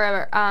Penguins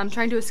were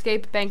trying to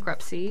escape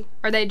bankruptcy,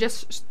 or they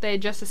just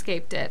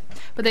escaped it,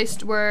 but they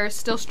were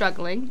still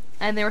struggling,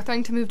 and they were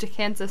threatening to move to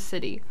Kansas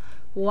City.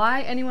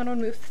 Why anyone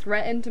would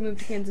threaten to move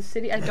to Kansas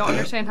City? I don't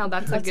understand how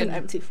that's That's a good. an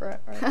empty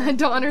threat, right? I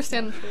don't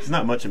understand. There's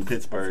not much in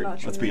Pittsburgh.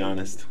 That's not Let's true. be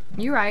honest.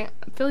 You're right.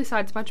 Philly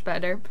side's much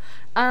better.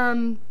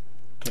 Can't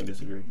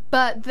disagree.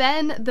 But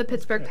then the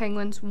Pittsburgh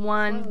Penguins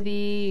won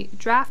the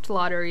draft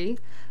lottery,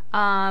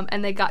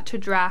 and they got to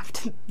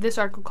draft. This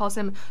article calls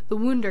him the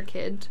Wonder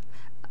Kid,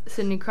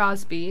 Sidney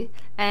Crosby.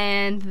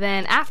 And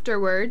then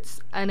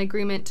afterwards, an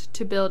agreement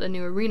to build a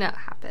new arena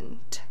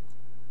happened.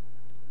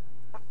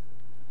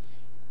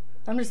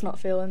 I'm just not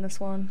feeling this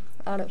one.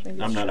 I don't think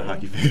it's I'm not a true.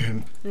 hockey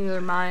fan. Neither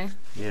am I.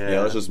 Yeah,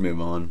 let's just move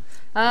on.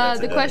 The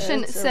it.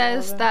 question It's says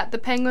irrelevant. that the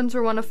Penguins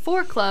were one of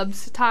 4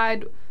 clubs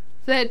tied.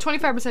 They had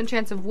 25%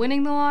 chance of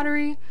winning the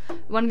lottery.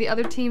 One of the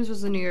other teams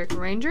was the New York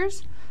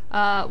Rangers.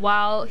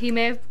 While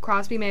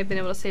Crosby may have been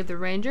able to save the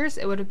Rangers,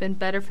 it would have been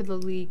better for the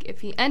league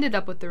if he ended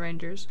up with the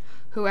Rangers,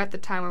 who at the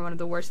time were one of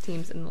the worst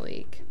teams in the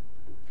league.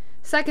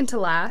 Second to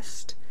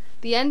last,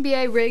 the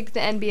NBA rigged the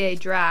NBA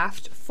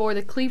draft for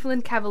the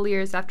Cleveland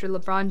Cavaliers after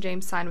LeBron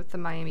James signed with the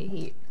Miami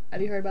Heat.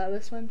 Have you heard about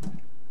this one?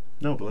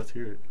 No, but let's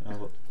hear it.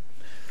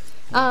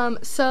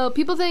 So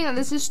people think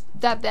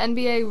that the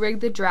NBA rigged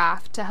the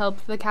draft to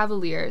help the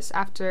Cavaliers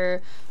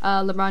after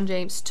LeBron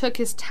James took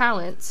his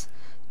talents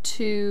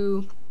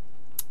to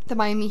the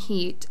Miami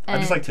Heat. I'd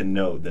just like to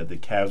note that the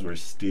Cavs were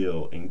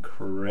still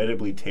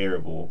incredibly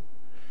terrible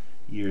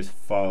years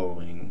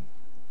following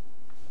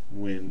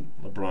when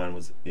LeBron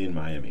was in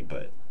Miami,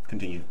 but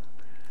continue.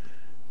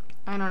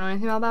 I don't know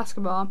anything about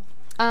basketball.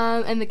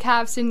 And the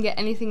Cavs didn't get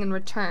anything in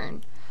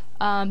return.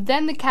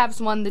 Then the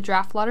Cavs won the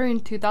draft lottery in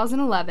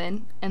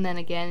 2011, and then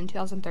again in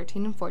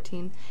 2013 and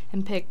 14,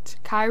 and picked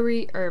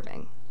Kyrie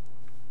Irving.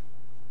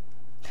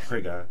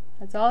 Great guy.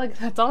 That's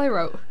all I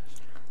wrote.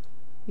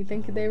 You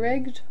think they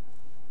rigged?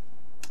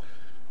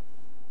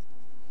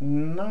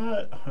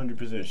 Not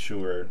 100%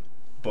 sure,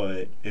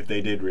 but if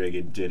they did rig,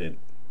 it didn't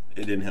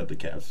help the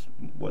Cavs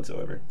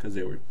whatsoever because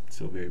they were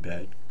still very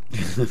bad.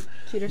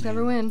 Cheaters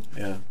never win.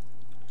 Yeah.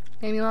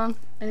 Amy Long,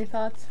 any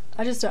thoughts?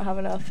 I just don't have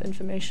enough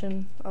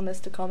information on this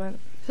to comment.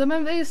 Some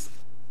of these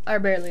are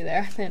barely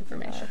there, the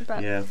information.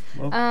 But, Yeah.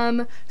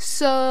 Well,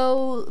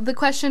 so the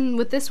question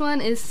with this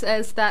one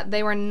says that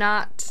they were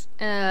not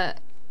a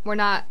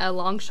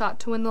long shot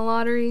to win the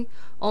lottery.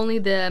 Only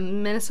the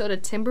Minnesota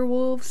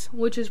Timberwolves,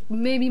 which is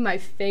maybe my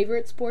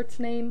favorite sports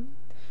name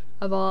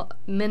of all,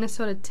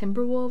 Minnesota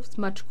Timberwolves,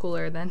 much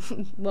cooler than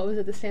what was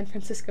it, the San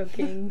Francisco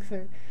Kings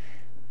or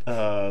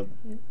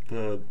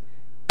the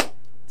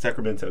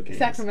Sacramento Kings.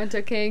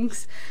 Sacramento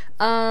Kings.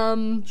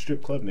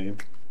 Strip club name.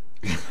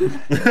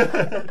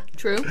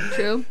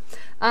 True.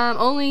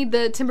 Only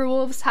the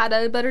Timberwolves had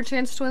a better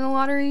chance to win the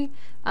lottery,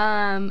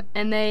 and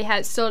they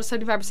had still a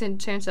 75%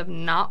 chance of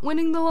not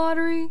winning the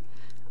lottery.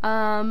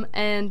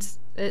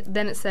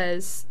 Then it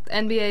says the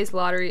NBA's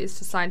lottery is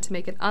designed to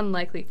make it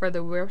unlikely for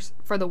the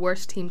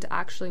worst team to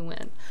actually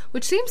win,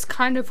 which seems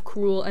kind of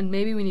cruel, and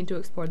maybe we need to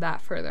explore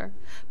that further.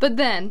 But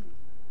then,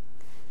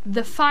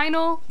 the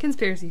final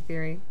conspiracy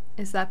theory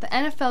is that the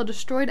NFL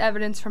destroyed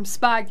evidence from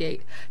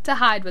Spygate to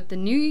hide what the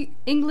New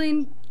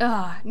England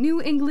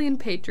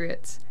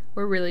Patriots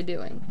were really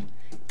doing.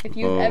 If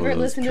you've ever those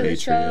listened to the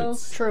show,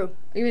 Patriots. True.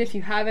 even if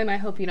you haven't, I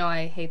hope you know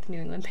I hate the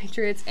New England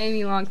Patriots.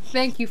 Amy Long,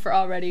 thank you for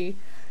already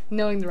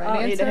knowing the I right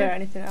don't need to answer. hear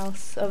anything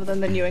else other than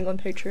the New England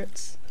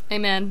Patriots.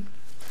 Amen.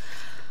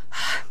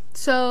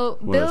 So,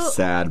 What Bill a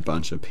sad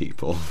bunch of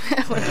people.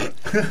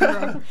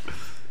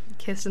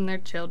 kissing their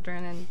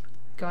children and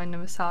going to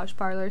massage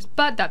parlors,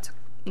 but that's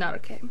not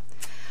okay.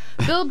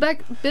 Bill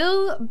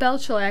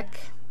Belichick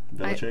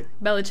Belichick.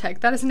 Belichick.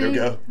 That is a There we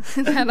name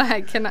go. that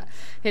I cannot.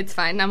 It's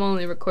fine. I'm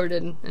only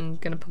recorded and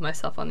gonna put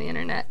myself on the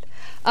internet.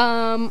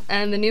 And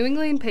the New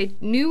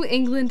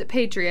England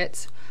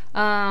Patriots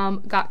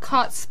got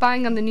caught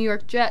spying on the New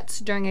York Jets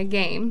during a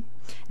game.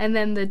 And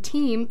then the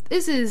team,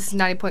 this is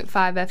 90.5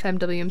 FM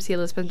WMC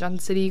Elizabeth Johnson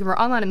City. We're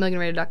online at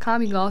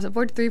millionradio.com. You can call us at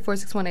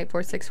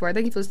 423-461-8464.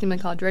 Thank you for listening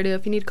to College Radio.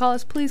 If you need to call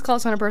us, please call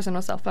us on our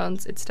personal cell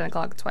phones. It's 10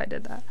 o'clock. That's why I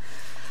did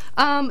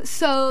that.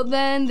 So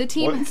then the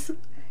team, What?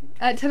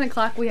 at 10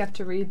 o'clock, we have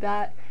to read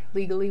that.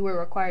 Legally, we're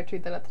required to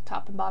read that at the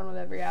top and bottom of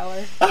every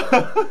hour.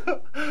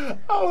 I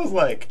was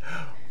like,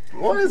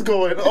 what is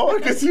going on?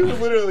 Because you were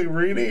literally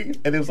reading,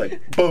 and it was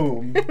like,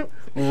 boom,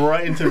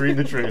 right into reading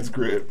the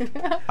transcript.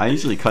 I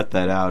usually cut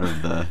that out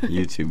of the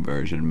YouTube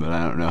version, but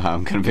I don't know how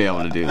I'm going to be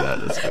able to do that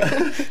this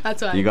week.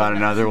 That's why You got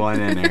another one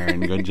in,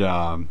 Aaron. Good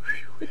job.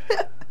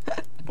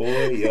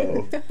 Boy,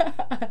 yo. Guess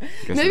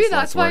Maybe it's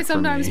that's less why work for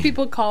sometimes me.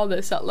 people call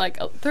this at like,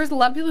 there's a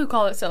lot of people who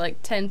call this at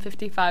like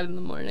 10:55 in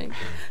the morning.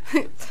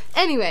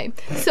 Anyway,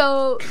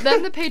 so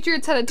then the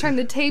Patriots had to turn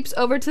the tapes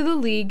over to the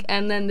league,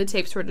 and then the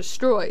tapes were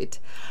destroyed.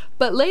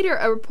 But later,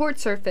 a report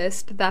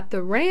surfaced that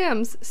the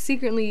Rams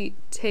secretly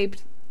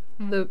taped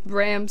the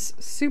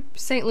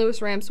St.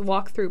 Louis Rams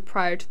walkthrough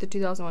prior to the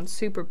 2001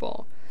 Super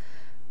Bowl.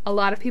 A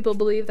lot of people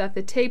believe that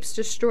the tapes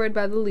destroyed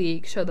by the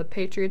league show the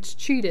Patriots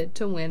cheated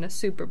to win a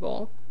Super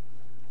Bowl.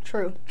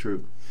 True.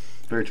 True.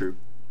 Very true.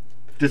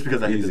 Just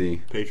because I hate the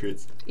Easy.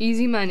 Patriots.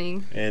 Easy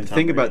money. And Tom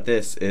Think Brady. about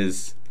this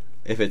is,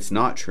 if it's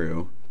not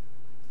true,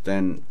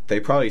 then they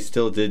probably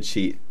still did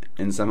cheat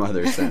in some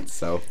other sense,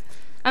 so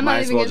I'm might not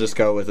as even well gonna- just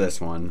go with this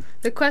one.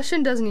 The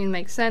question doesn't even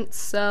make sense,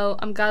 so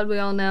I'm glad we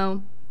all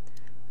know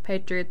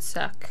Patriots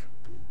suck.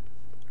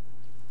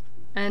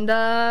 And,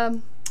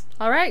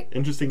 alright.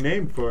 Interesting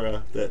name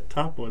for that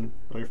top one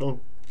on your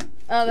phone.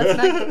 Oh,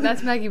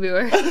 that's Maggie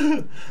Boer.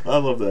 I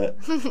love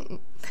that.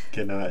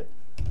 Cannot.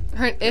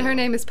 Her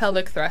name is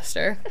Pelvic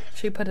Thruster.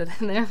 She put it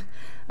in there.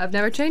 I've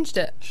never changed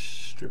it.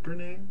 Stripper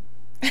name?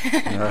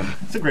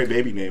 It's a great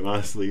baby name,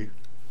 honestly.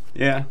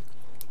 Yeah,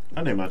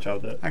 I name my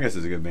child that. I guess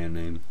it's a good band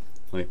name.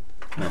 Like,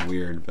 not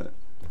weird, but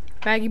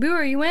Maggie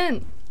Boer, you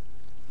win.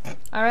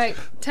 Alright,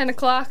 10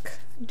 o'clock.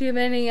 Do you have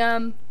any,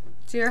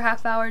 it's your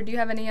half hour. Do you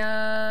have any,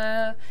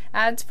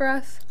 ads for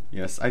us?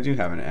 yes, I do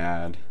have an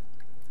ad.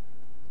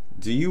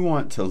 Do you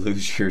want to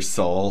lose your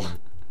soul?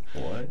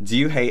 What? Do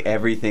you hate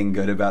everything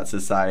good about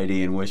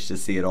society and wish to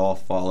see it all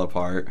fall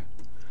apart?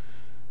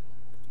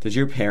 Did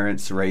your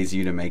parents raise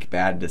you to make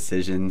bad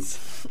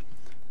decisions?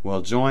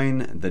 Well,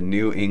 join the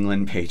New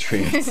England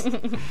Patriots.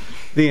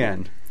 The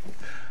end.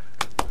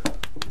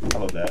 I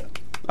love that.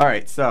 All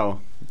right,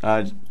 so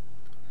I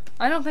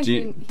don't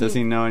think does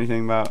he know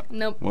anything about?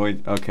 Nope. Well,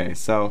 okay,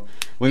 so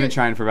we've been You're-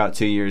 trying for about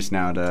 2 years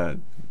now to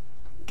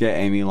get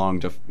Amy Long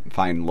to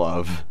find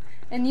love.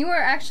 And you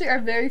are actually our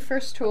very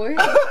first choice.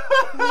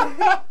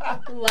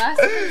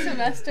 Last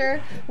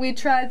semester, we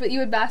tried, but you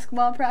had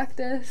basketball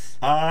practice.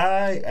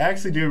 I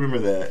actually do remember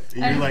that.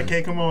 You're like,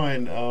 hey, come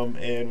on,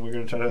 and we're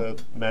going to try to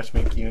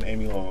matchmake you and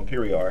Amy Long.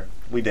 Here we are.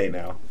 We date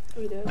now.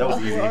 We do. That was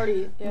We're easy.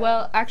 already, yeah.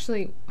 Well,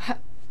 actually,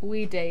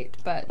 we date,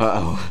 but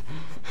Uh-oh.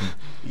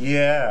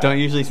 Yeah. Don't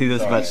usually see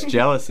this Sorry. much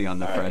jealousy on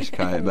the Fresh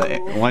Cut, but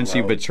once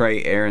you Well.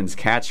 betray Aaron's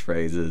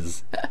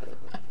catchphrases,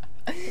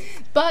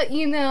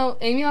 you know,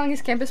 Amy Long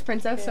is campus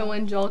princess. So Yeah.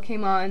 when Joel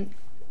came on,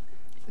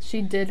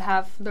 she did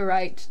have the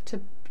right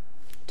to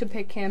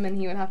pick him, and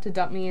he would have to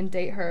dump me and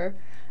date her.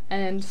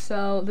 And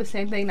so the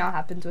same thing now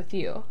happens with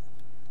you.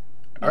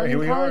 All right, here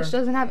we College are.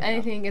 doesn't have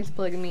anything against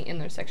polygamy in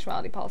their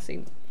sexuality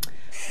policy.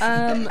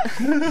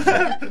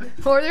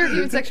 For their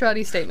human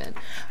sexuality statement.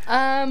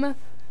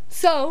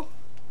 So,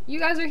 you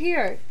guys are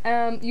here.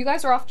 You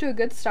guys are off to a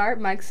good start.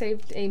 Mike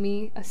saved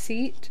Amy a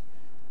seat.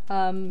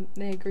 They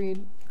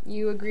agreed.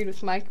 You agreed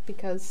with Mike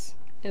because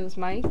it was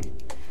Mike.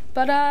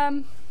 But,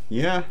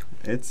 yeah,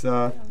 it's,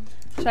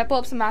 should I pull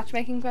up some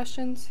matchmaking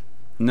questions?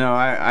 no,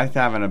 I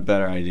have a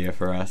better idea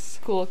for us.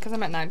 Cool, because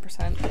I'm at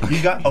 9%.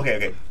 You got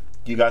okay.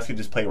 You guys could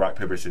just play rock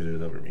paper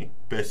scissors over me.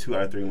 Best 2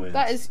 out of 3 wins.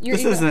 That is your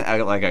This isn't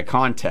like a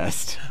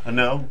contest.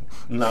 No.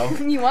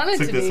 You want it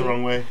Took to this be. the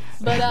wrong way.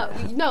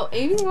 But no,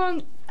 Amy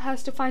Long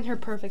has to find her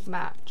perfect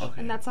match,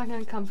 Okay. and that's not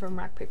gonna come from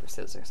rock paper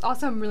scissors.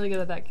 Also, I'm really good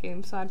at that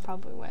game, so I'd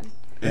probably win.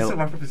 Is it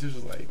rock paper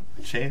scissors like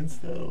chance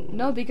though?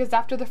 No, because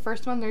after the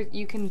first one,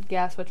 you can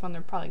guess which one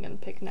they're probably gonna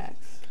pick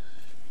next.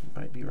 You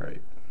might be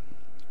right.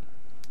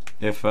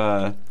 If,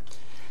 so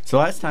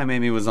last time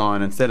Amy was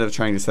on, instead of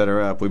trying to set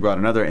her up, we brought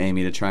another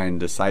Amy to try and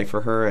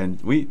decipher her,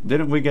 and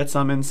didn't we get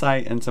some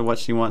insight into what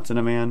she wants in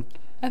a man?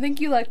 I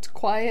think you liked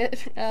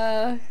quiet.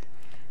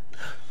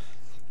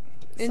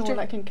 Someone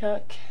that can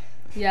cook.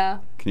 Yeah.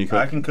 Can you I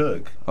cook? can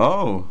cook.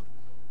 Oh,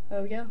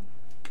 There we go.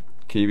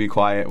 can you be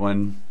quiet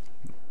when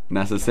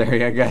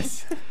necessary, I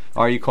guess?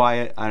 Are you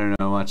quiet? I don't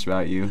know much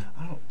about you.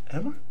 I don't.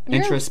 Am I?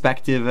 You're-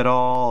 Introspective at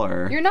all,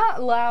 or? You're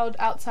not loud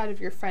outside of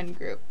your friend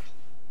group.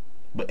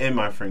 But in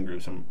my friend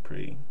groups, I'm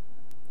pretty.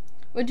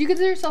 Would you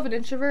consider yourself an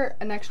introvert,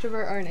 an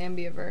extrovert, or an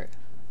ambivert?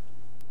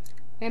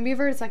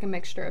 Ambivert is like a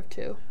mixture of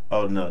two.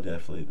 Oh no,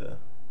 definitely the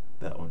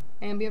That one.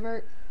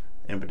 Ambivert.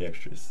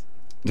 Ambidextrous.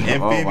 Oh,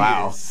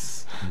 wow.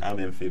 Amphibious. I'm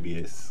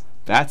amphibious.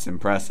 That's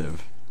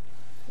impressive.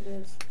 It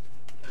is.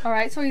 All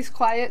right, so he's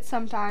quiet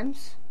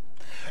sometimes.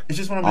 It's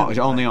just when I'm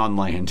Oh, only on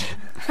land.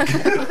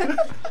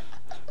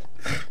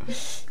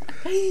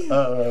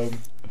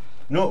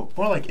 No,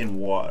 more like in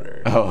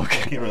water. Oh, I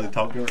okay. can't really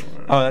talk to her.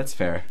 Oh, that's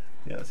fair.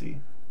 Yeah, see.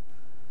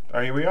 All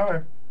right, here we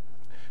are.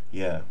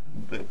 Yeah,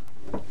 but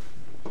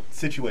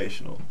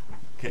situational.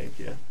 Okay,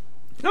 yeah.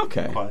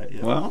 Okay. Quiet,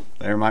 yeah. Well,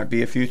 there might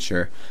be a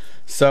future.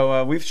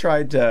 So we've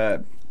tried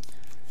to,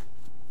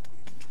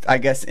 I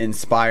guess,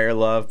 inspire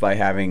love by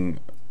having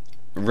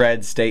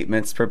read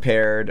statements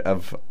prepared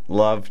of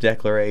love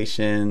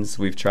declarations.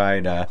 We've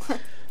tried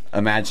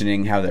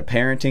imagining how their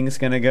parenting is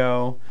going to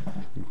go.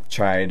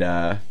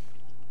 Tried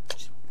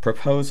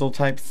proposal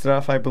type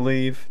stuff, I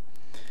believe.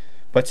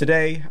 But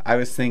today, I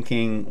was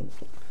thinking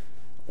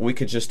we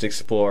could just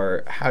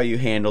explore how you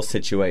handle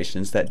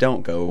situations that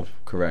don't go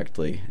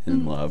correctly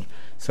in love.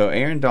 So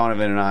Aaron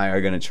Donovan and I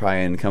are going to try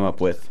and come up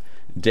with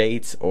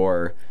dates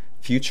or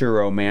future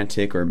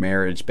romantic or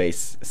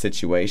marriage-based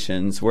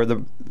situations where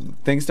the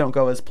things don't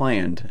go as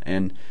planned,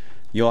 and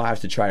you'll have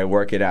to try to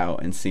work it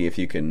out and see if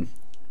you can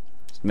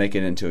make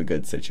it into a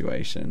good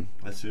situation.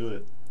 Let's do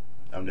it.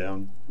 I'm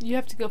down. You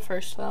have to go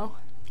first, though.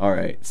 All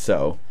right,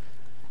 so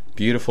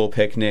beautiful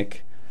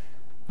picnic.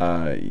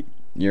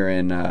 You're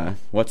in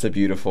what's a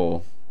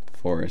beautiful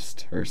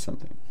forest or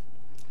something?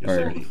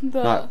 Yosemite.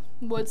 The Not-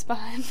 woods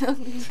behind the,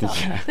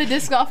 Yeah. the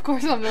disc golf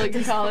course on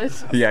Milligan College.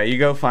 Yeah, you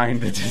go find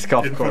the disc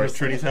golf In front of course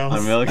Trinity's house.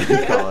 on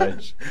Milligan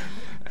College,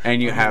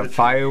 and you have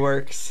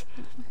fireworks.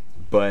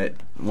 But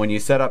when you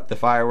set up the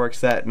fireworks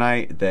that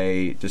night,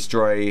 they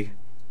destroy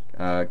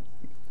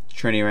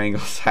Trini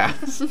Rangel's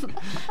house.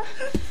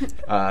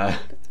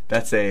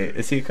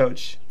 Is he a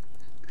coach?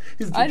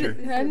 He's a I teacher.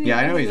 didn't Yeah,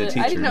 I know who he's a li-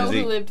 teacher. I didn't know Is who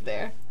he- lived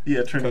there.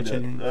 Yeah, Trinity.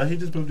 Coaching? He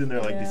just moved in there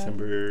like Yeah.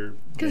 December.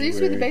 Because he used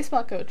to be the January.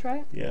 baseball coach,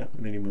 right? Yeah,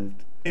 and then he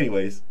moved.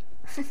 Anyways.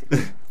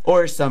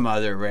 Or some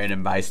other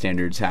random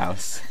bystander's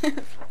house.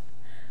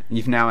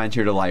 You've now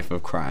entered a life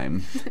of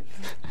crime.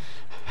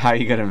 How are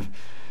you gonna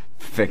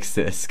fix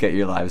this? Get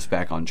your lives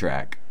back on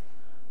track?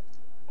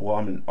 Well,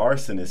 I'm an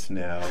arsonist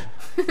now,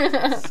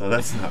 so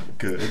that's not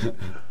good.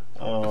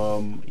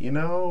 You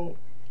know,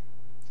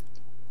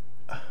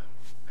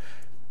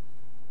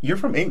 you're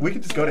from England. We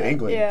could just go to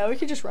England. Yeah, we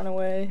could just run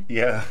away.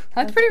 Yeah.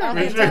 That's pretty I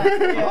think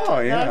romantic. Oh,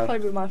 yeah. That'd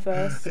probably be my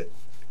first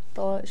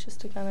thought. It's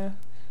just to kind of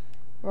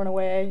run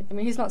away. I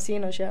mean, he's not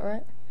seen us yet,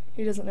 right?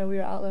 He doesn't know we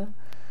were out there.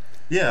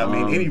 Yeah, I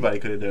mean, Um, anybody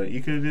could have done it.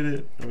 You could have did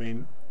it. I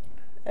mean,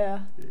 Yeah.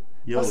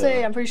 YOLO. I'll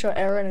say I'm pretty sure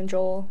Aaron and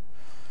Joel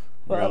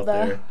were We're out out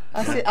there.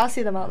 there. I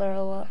see them out there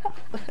a lot.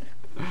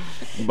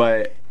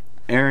 But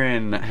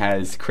Erin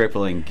has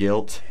crippling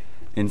guilt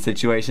in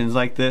situations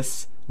like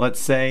this, let's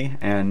say,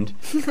 and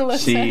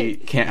Let's she say.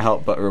 can't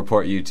help but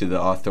report you to the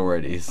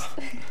authorities.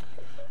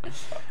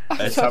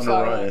 It's so time to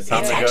sorry. run. It's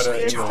time to go to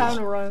It's England. time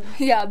to run.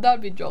 Yeah,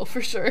 that'd be Joel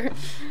for sure.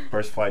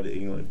 First flight to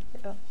England.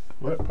 Yeah.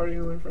 What part of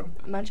England from?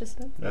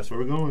 Manchester. That's where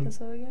we're going. That's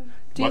where we go.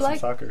 Do you Watch some like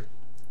soccer.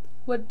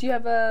 what? Do you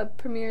have a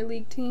Premier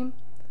League team?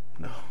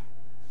 No,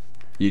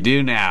 You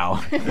do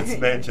now. it's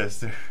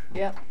Manchester.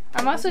 Yep.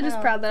 I'm also just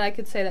No. proud that I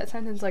could say that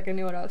sentence like I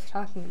knew what I was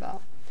talking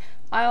about.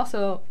 I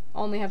also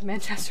only have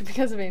Manchester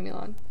because of Amy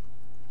Long.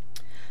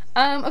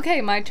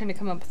 Okay, my turn to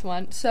come up with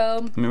one.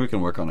 So I mean, we can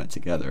work on it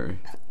together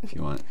if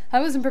you want. I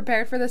wasn't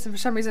prepared for this, and for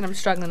some reason I'm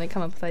struggling to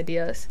come up with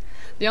ideas.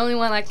 The only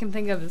one I can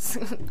think of is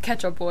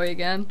Ketchup Boy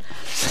again.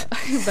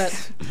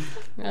 But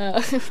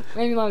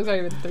Amy Long's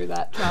already been through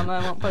that trauma.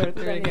 I won't put her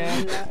through it Don't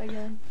need to do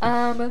again.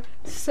 that again.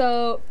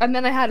 So, and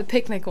then I had a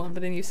picnic one,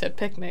 but then you said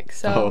picnic.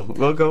 So, Oh,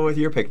 we'll go with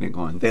your picnic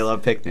one. They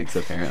love picnics,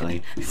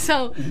 apparently.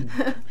 so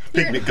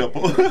Picnic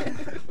couple.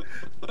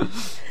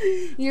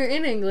 you're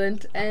in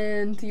England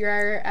and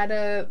you're at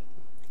a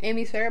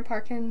Amy's Fair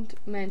Park in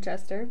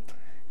Manchester,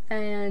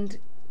 and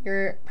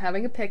you're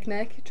having a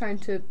picnic, trying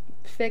to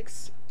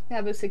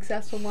have a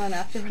successful one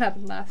after what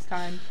happened last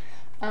time.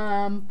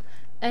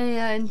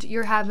 And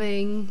you're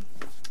having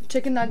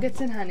chicken nuggets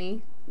and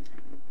honey,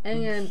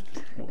 and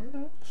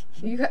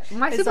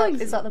my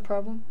siblings. Is that the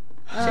problem?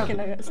 Chicken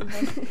nuggets and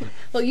honey.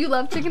 Well, you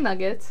love chicken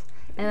nuggets,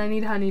 and I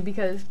need honey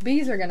because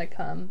bees are gonna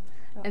come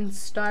and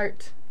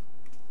start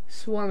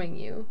swarming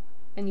you,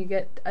 and you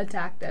get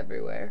attacked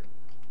everywhere.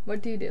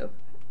 What do you do?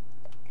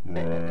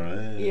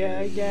 Yeah,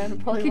 again.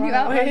 Probably Can you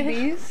run outrun away.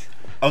 bees?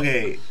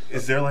 Okay,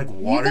 is there like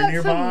water you got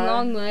nearby? some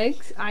long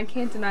legs. I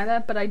can't deny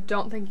that, but I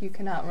don't think you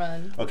can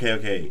outrun.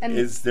 Okay. And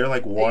Is there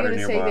like Are you water gonna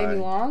nearby? save Amy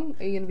Long?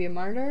 Are you gonna be a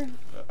martyr?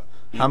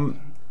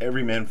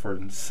 Every man for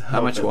himself.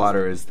 How much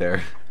water is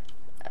there?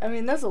 I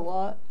mean, there's a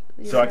lot.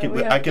 So I can-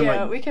 I can,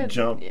 like, we could,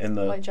 jump in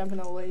the- like jump in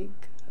a lake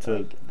to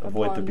like, a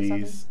avoid the pond or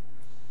something. bees?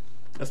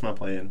 That's my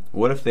plan.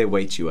 What if they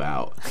wait you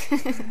out?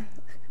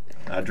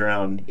 I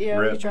drown. Yeah,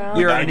 Rip. we drown.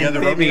 You're Got an any other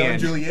Romeo amphibian.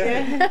 and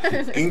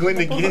Juliet. England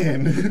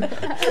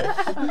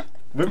again.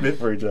 We're meant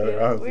for each other,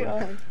 honestly. We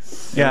are.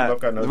 Yeah, both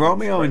got no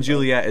Romeo and things.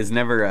 Juliet is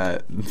never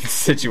a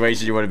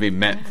situation you want to be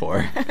meant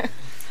for.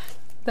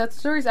 That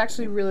story's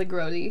actually really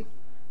grody.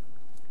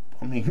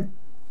 I mean,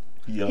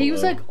 YOLO. He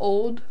was like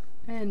old,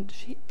 and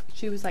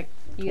she was like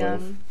 12.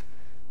 young.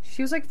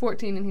 She was like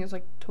 14, and he was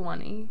like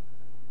 20.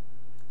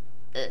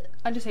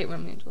 I just hate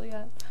Romeo and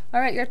Juliet. All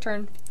right, your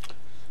turn.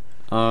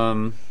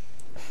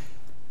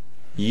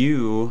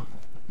 You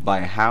buy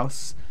a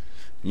house.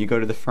 You go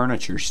to the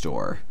furniture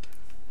store,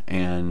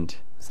 and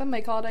Some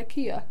may call it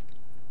IKEA.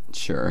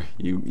 sure,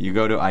 you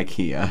go to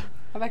IKEA,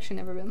 I've actually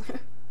never been there.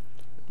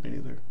 Me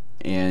neither.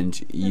 and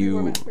we're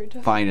you meant for each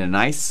other. find a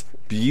nice,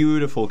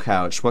 beautiful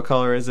couch. What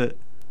color is it?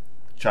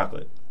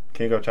 Chocolate.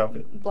 Can you go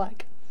chocolate?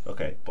 Black.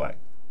 Okay, black.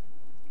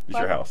 It's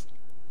Black. your house.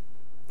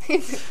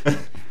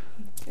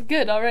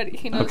 Good already.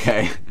 He knows.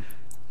 Okay.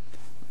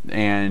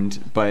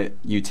 But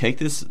you take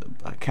this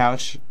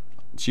couch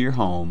to your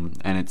home,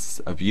 and it's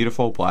a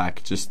beautiful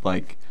black,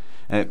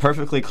 and it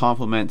perfectly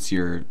complements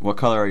what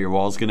color are your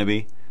walls gonna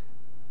be?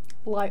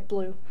 Light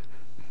blue.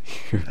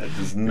 That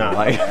does not.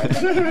 Like-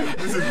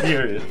 This is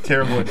your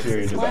terrible interior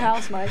It's design. my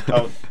house, Mike.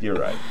 Oh, you're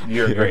right.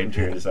 You're a great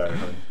interior designer,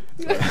 honey.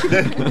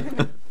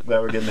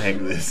 Glad we're getting the hang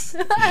of this.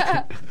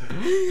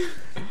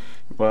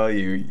 Well,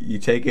 you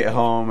take it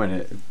home, and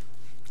it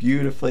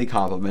beautifully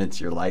complements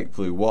your light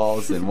blue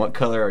walls. And what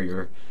color are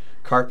your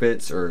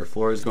carpets or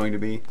floors going to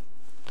be?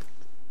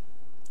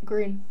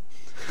 Green.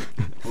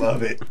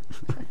 Love it.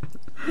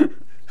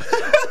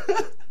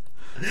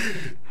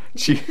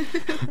 Gee.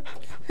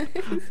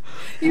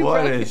 You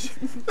What broke is?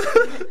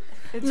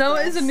 It's Noah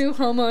grass. is a new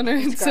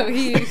homeowner, and so grass.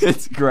 he.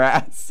 It's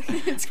grass.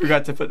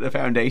 Forgot to put the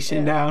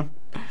foundation Yeah. down.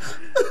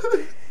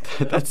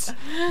 That's.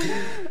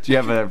 Do you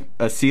have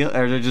a seal?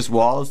 Are there just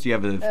walls? Do you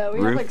have a We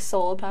roof? have like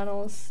solar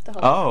panels to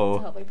help. Oh.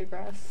 To help like the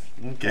grass.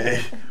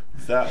 Okay.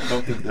 I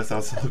don't think that's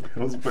how solar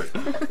panels, but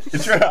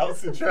it's your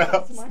house. It's your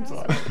house. It's my I'm house.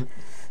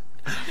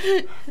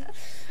 sorry.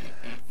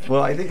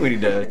 Well, I think we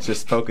need to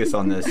just focus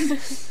on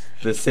this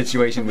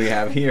situation we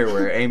have here,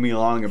 where Amy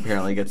Long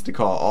apparently gets to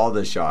call all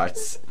the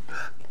shots,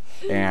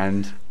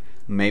 and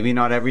maybe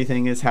not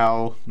everything is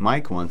how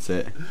Mike wants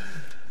it.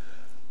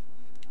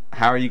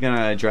 How are you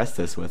gonna address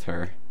this with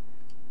her?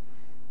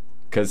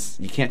 Because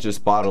you can't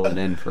just bottle it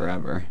in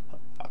forever.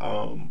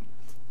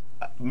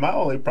 My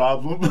only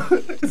problem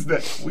is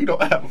that we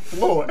don't have a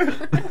floor,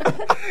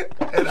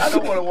 and I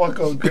don't want to walk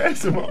on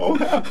grass in my own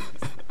house.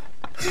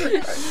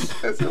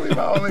 That's really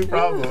my only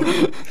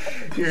problem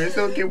here.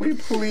 So can we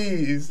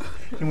please?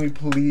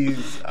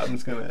 I'm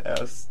just gonna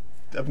ask.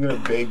 I'm gonna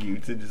beg you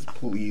to just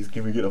please.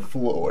 Can we get a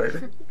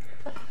floor?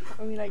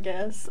 I mean, I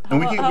guess. How And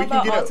we about, can- how we can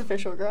about get a-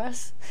 artificial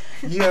grass?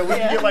 Yeah, we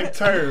can get like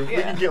turf. We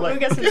Yeah. can get like.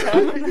 We'll get some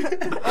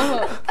turf.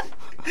 Oh,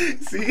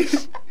 See,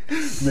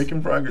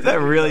 making progress. Is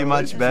that really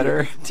much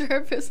better?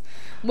 turf is.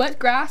 Wet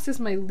grass is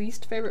my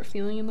least favorite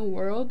feeling in the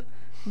world.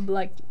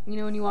 Like,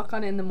 when you walk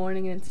on it in the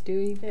morning and it's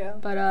dewy. Yeah.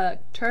 But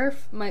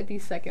turf might be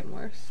second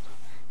worst.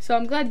 So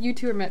I'm glad you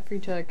two are meant for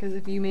each other, because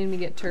if you made me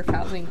get turf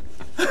housing,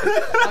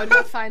 I would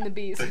go find the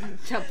bees and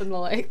jump in the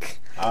lake.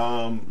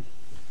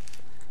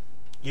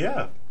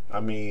 Yeah, I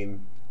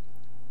mean,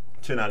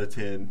 10 out of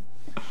 10,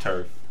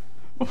 turf.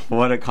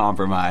 What a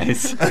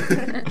compromise.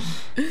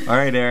 All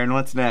right, Aaron,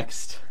 what's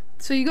next?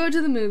 So you go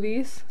to the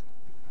movies,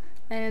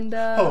 and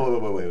Oh,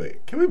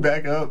 wait. Can we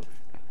back up?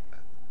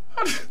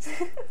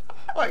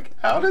 Like,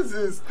 how does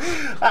this?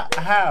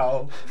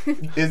 How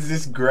is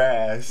this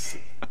grass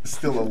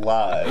still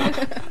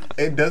alive?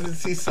 It doesn't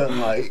see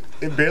sunlight.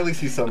 It barely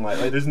sees sunlight.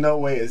 Like, there's no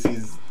way it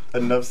sees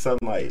enough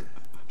sunlight.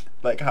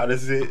 Like, how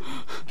does it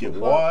get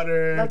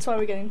water? That's why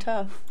we're getting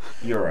tough.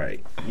 You're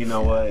right. You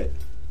know what?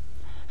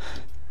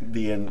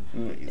 The end.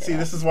 See, Yeah.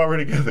 this is why we're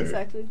together.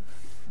 Exactly.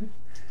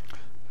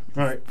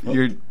 All right.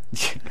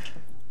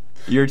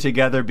 You're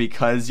together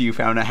because you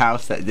found a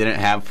house that didn't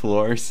have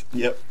floors.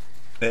 Yep.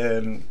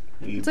 And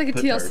it's like a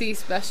TLC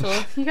special.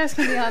 You guys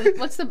can be on.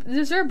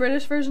 Is there a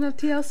British version of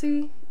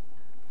TLC?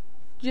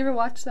 Did you ever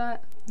watch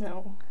that?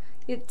 No.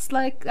 It's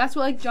like that's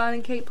what like John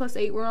and Kate plus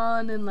 8 were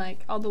on, and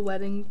like all the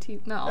wedding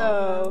not all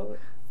of them, Oh.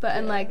 but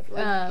and yeah, like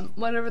like-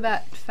 whatever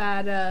that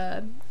fad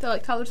the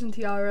like Colors and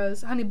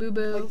Tiaras, Honey Boo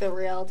Boo. Like the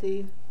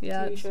reality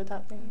Yeah, TV it's- show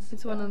type things.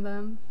 It's one of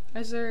them.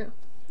 Is there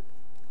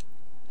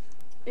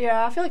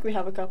Yeah, I feel like we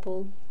have a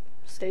couple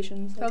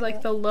stations. like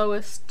that. the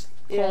lowest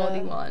quality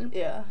Yeah. one?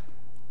 Yeah.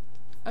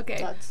 Okay.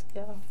 That's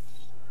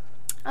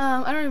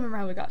I don't remember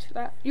how we got to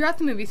that. You're at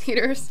the movie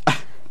theaters,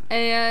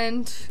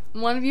 and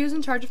one of you is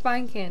in charge of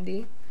buying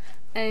candy,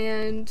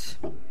 and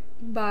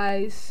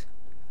buys.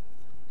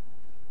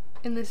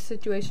 In this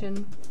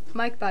situation,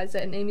 Mike buys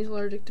it, and Amy's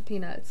allergic to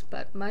peanuts.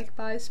 But Mike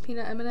buys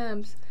peanut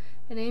M&Ms,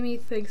 and Amy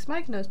thinks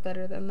Mike knows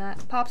better than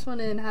that. Pops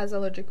one in, has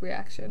allergic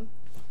reaction.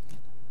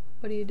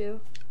 What do you do?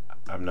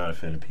 I'm not a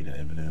fan of peanut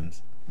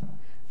M&Ms,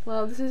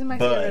 Well, this is my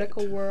But-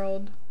 theoretical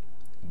world.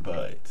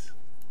 but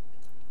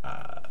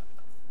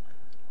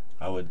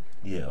I would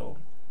yell,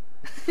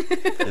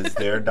 "Is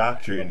there a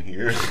doctor in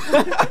here?"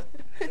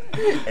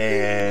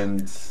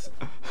 And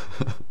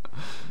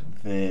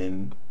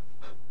then,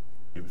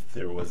 if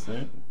there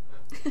wasn't,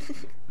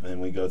 then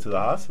we go to the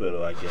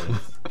hospital, I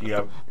guess. Do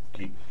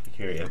you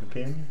carry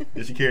EpiPen?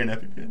 Does she carry an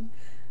EpiPen?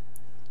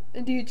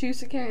 Do you choose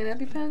to carry an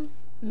EpiPen?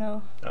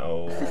 No.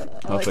 Oh. I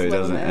like Hopefully it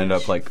Little doesn't end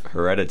Nash. up like I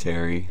Oh. like hopefully it Little doesn't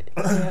end Nash. up like Hereditary.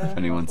 Yeah, If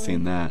anyone's hopefully.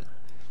 seen that.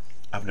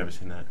 I've never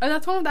seen that. Oh,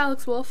 that's one with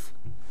Alex Wolf.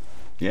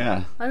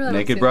 Yeah. I really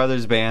Naked like it.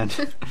 Brothers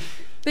Band.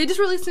 They just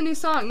released a new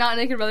song. Not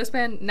Naked Brothers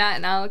Band. Nat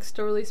and Alex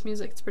still release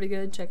music. It's pretty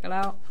good. Check it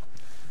out.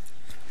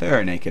 They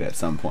are naked at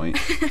some point.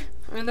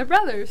 I mean, they're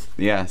brothers.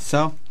 Yeah,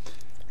 so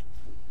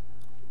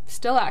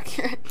Still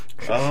accurate.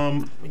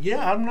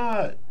 Yeah, I'm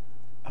not.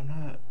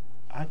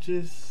 I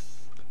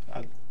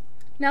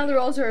Now the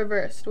roles are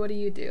reversed. What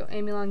do?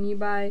 Amy Long, you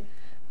buy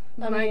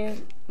I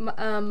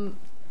Mike,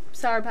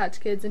 Sour Patch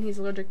Kids, and he's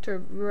allergic to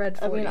red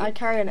 40. I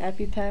carry an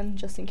EpiPen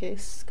just in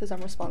case, because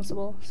I'm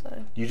responsible,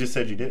 so You just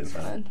said you didn't. it's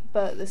fine.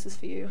 But this is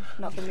for you,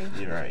 not for me.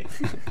 You're right.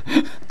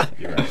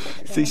 You're right.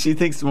 see, she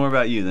thinks more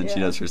about you than she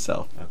Yeah. does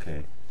herself.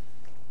 Okay.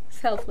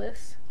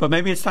 Selfless. But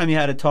maybe it's time you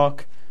had to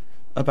talk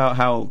about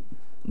how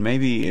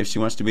maybe if she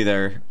wants to be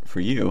there for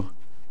you,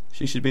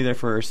 she should be there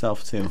for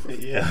herself too.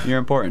 Yeah. You're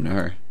important to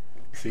her.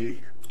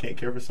 See, can't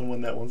care for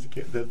someone that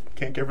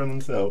can't care for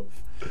themselves.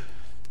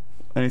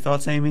 Any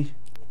thoughts, Amy?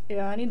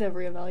 Yeah, I need to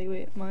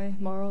reevaluate my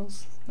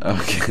morals.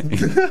 Okay.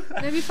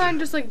 Maybe find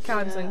just like a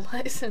counseling Yeah.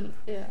 place in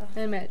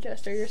Yeah.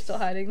 Manchester. You're still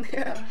hiding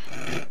there.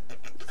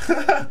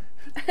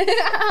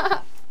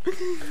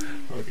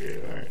 Okay,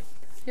 alright.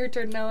 Your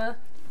turn, Noah.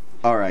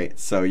 All right,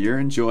 so you're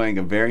enjoying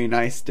a very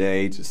nice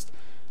day, just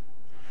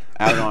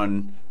out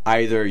on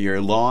either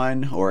your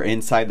lawn or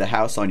inside the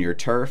house on your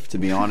turf. To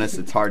be honest,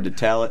 it's hard to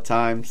tell at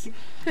times.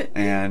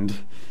 And,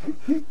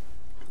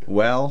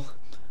 well,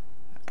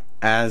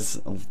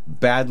 as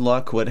bad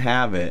luck would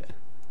have it,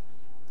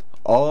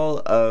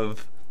 all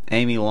of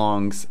Amy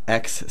Long's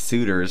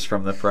ex-suitors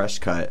from the Fresh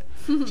Cut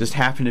just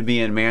happen to be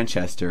in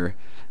Manchester,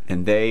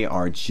 and they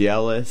are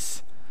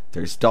jealous.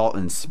 There's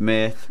Dalton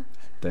Smith.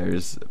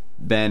 There's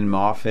Ben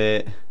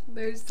Moffat.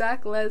 There's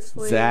Zach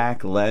Leslie.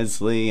 Zach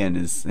Leslie, and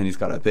he's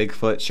got a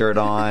Bigfoot shirt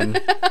on.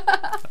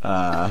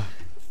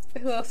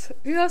 Who else?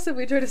 Who else did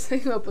we try to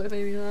sync up with?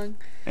 Amy Long.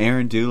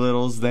 Aaron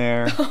Doolittle's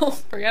there. Oh,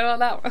 forget about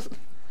that one.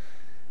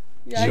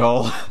 Yeah,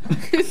 Joel.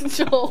 Who's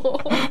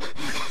Joel?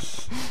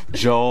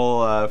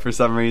 Joel, for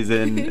some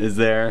reason, is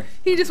there.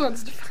 He just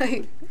wants to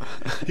fight.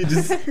 He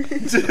just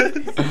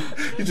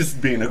he's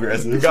just being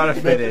aggressive. You gotta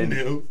fit Nothing in.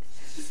 new.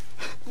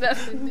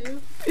 Nothing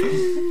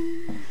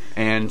new.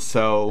 And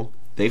so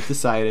they've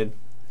decided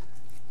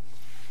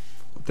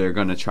they're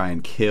gonna try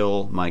and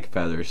kill Mike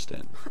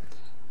Featherston.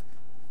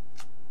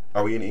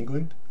 Are we in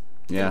England?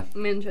 Yeah.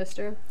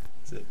 Manchester.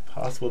 Is it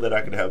possible that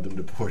I could have them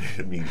deported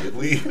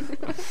immediately?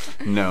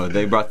 No,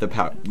 they brought the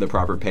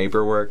proper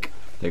paperwork.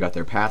 They got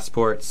their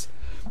passports,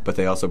 but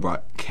they also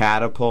brought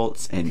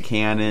catapults and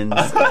cannons,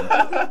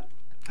 and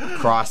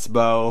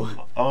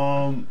crossbow.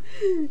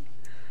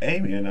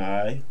 Amy and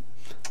I,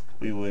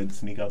 we would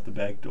sneak out the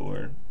back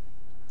door,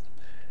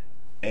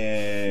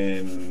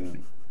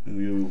 and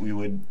we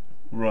would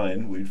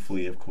run. We'd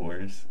flee, of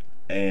course,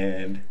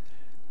 and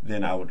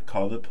then I would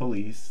call the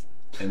police,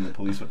 and the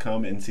police would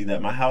come and see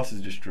that my house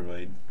is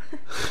destroyed,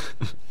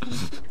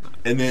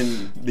 and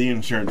then the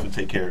insurance would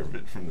take care of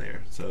it from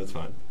there. So it's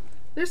fine.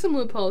 There's some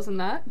loopholes in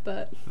that,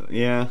 but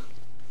Yeah.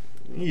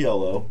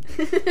 YOLO.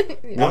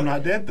 Yeah. I'm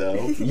not dead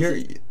though.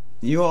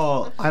 You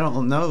all, I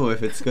don't know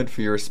if it's good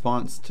for your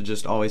response to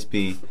just always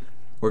be,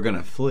 we're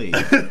gonna flee.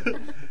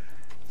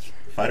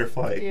 Fight or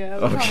flight. Yeah,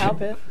 we Okay. can't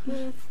help it.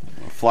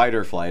 Flight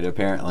or flight,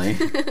 apparently.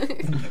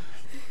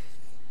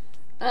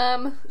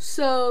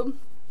 So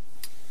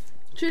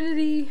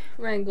Trinity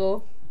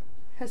Rangel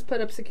has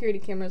put up security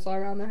cameras all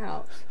around their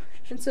house.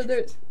 And so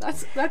there's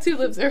that's who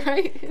lives there,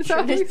 right? Is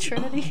that who-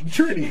 Trinity.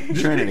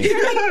 Trinity.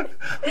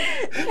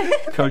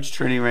 Coach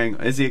Trinity Ring.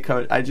 Is he a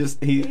coach?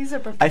 He's a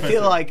professor. I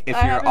feel like if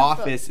I your haven't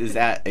office is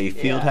at a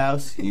field Yeah.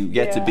 house, you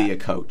get to be Yeah. a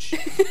coach.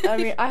 I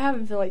mean, I have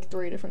him for like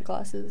 3 different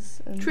classes.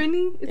 And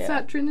Trinity? It's Yeah.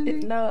 not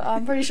Trinity? No,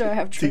 I'm pretty sure I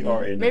have Trinity.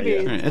 TRN, Maybe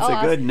yeah. It's I'll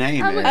a good ask-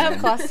 name. I'm man. I have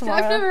class tomorrow.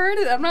 I've never heard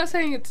it. I'm not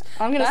saying it's.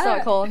 I'm gonna start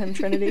bad. calling him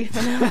Trinity.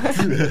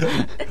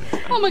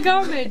 Oh my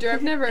god, Major! I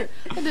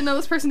didn't know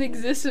this person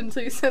existed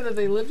until you said that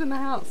they lived in the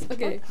house.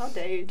 Okay, How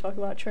dare you talk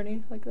about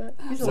Trinity like that?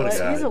 He's What a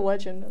guy. he's a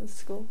legend of the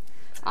school.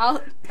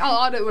 I'll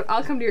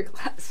I'll come to your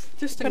class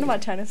just to Come to meet. my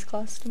tennis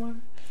class tomorrow.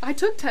 I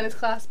took tennis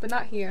class, but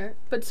not here.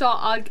 But so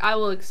I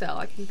will excel.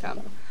 I can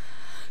come.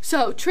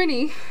 So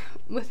Trini,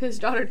 with his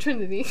daughter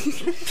Trinity,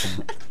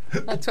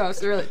 that's what I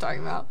was really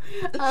talking about,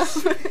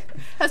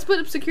 has put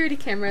up security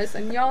cameras,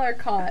 and y'all are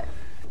caught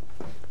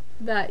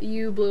that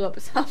you blew up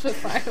his house with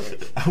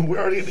fireworks. We're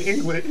already in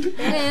England.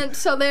 And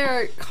so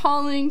they're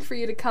calling for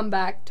you to come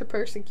back to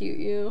persecute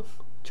you,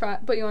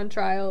 put you on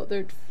trial.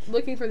 They're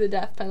looking for the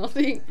death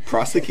penalty.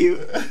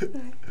 Prosecute?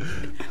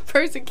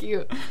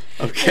 Persecute.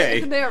 Okay.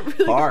 They are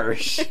really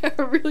Harsh. They're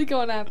really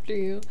going after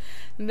you.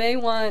 They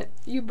want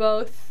you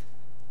both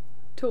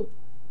to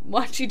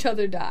watch each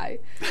other die.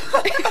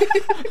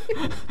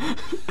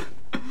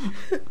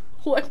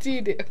 What do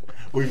you do?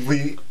 We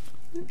flee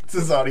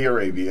to Saudi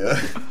Arabia.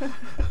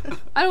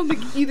 I don't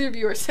think either of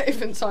you are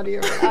safe in Saudi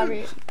Arabia. I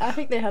mean, I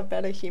think they have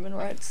better human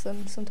rights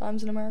than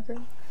sometimes in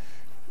America.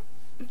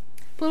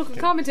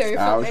 Political commentary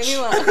from Ouch. Amy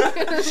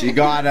Locke. She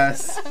got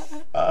us.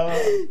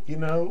 You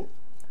know,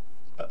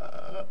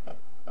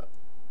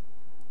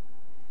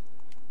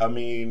 I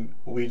mean,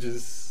 we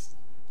just,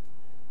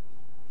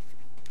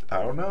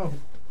 I don't know.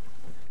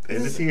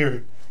 End is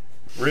here.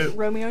 Rip.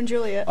 Romeo and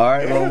Juliet. All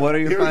right, well, what are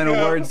your Here we final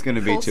go. words going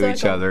to be Full to each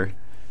circle. other?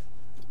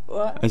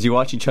 What? As you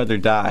watch each other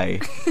die,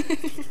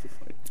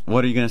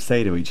 what are you going to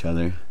say to each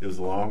other? It was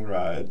a long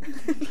ride.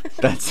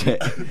 That's it.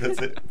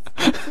 That's it.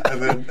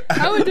 And then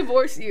I would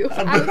divorce you.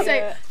 I would say,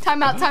 Yeah.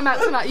 time out, time out,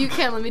 time out. You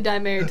can't let me die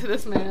married to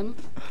this man.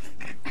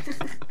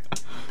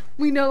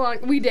 We no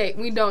longer, we date.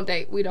 We don't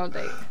date. We don't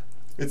date.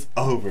 it's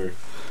over.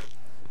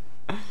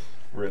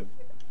 Rip.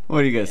 What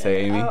are you going to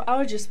say, Amy? I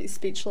would just be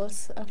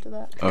speechless after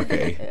that.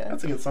 Okay. Yeah.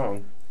 That's a good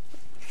song.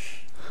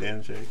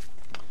 Dan Jake.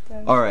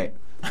 Then- All right.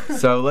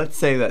 So let's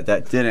say that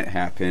didn't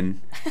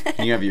happen.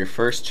 You have your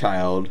first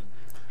child.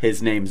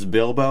 His name's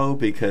Bilbo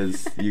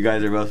because you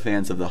guys are both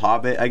fans of The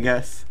Hobbit, I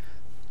guess.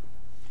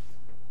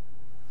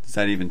 Is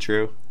that even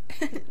true?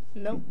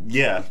 Nope.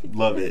 Yeah,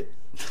 love it.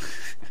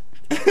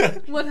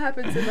 What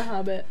happens in The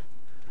Hobbit?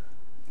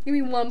 Give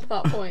me one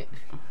plot point.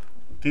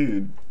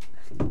 Dude,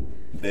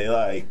 they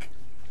like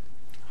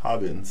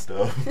Hobbit and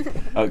stuff.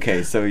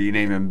 Okay, so you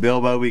name him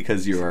Bilbo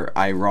because you are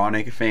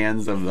ironic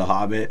fans of The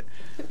Hobbit,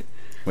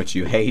 which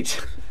you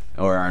hate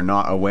or are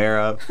not aware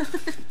of.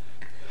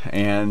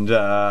 And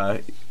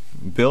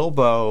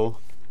Bilbo,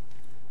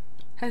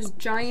 Has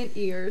giant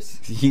ears.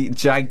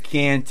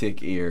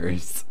 gigantic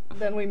ears.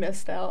 Then we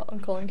missed out on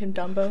calling him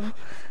Dumbo.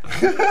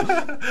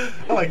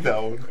 I like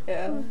that one.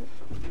 Yeah.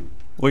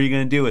 What are you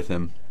going to do with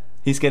him?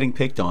 He's getting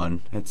picked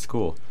on at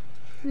school.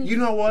 You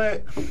know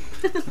what?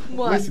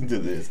 What? Listen to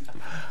this.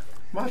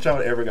 My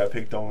child ever got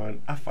picked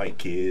on, I fight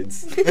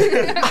kids.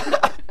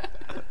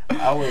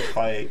 I would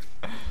fight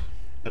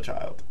a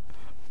child.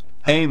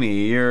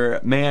 Amy, your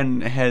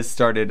man has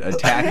started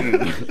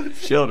attacking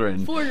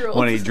children 4-year-olds.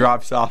 when he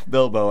drops off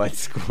Bilbo at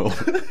school.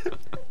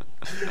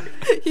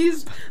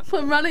 He's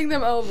running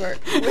them over.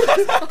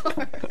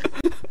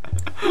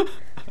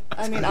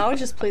 I mean, I would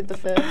just plead the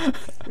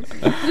fifth.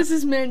 This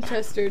is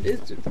Manchester.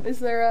 Is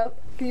there a?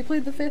 Can you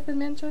plead the fifth in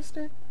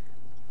Manchester?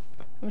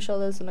 I'm sure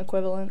there's an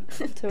equivalent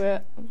to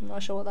it. I'm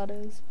not sure what that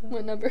is. But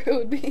What number it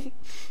would be?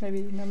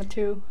 maybe number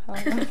 2.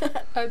 I don't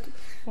know.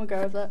 We'll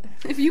go with that.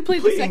 If you plead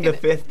the Pleading second, the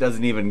fifth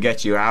doesn't even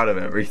get you out of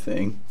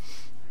everything.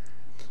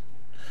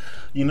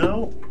 You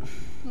know?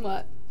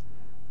 what?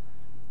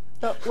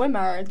 But we're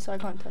married, so I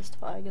can't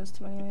testify against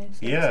him anyway.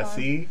 So Yeah, it's fine.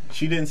 see?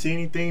 She didn't see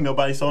anything.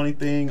 Nobody saw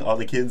anything. All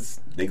the kids,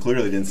 they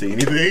clearly didn't see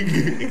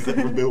anything. Except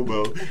for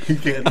Bilbo. He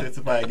can't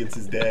testify against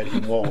his dad. He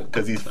won't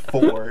because he's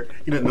 4.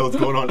 He doesn't know what's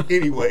going on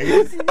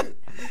anyways.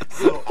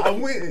 So I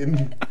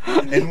win.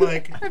 And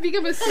like, I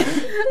become a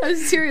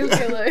serial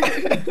killer.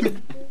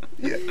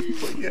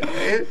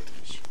 yeah.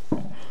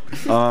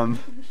 And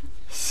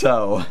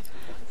So,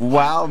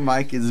 while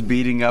Mike is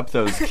beating up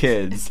those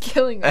kids,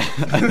 Killing them.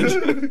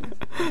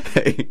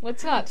 a,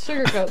 Let's not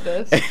sugarcoat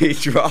this. a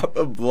drop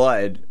of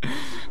blood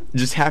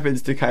just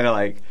happens to kind of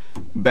like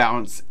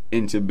bounce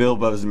into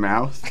Bilbo's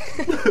mouth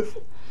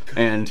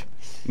and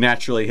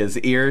naturally his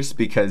ears,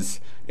 because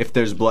if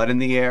there's blood in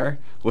the air,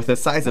 with the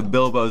size of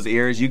Bilbo's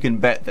ears, you can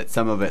bet that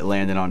some of it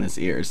landed on his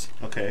ears.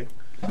 okay.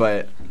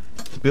 But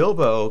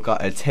Bilbo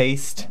got a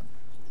taste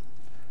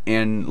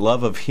and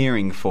love of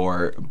hearing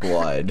for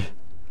blood.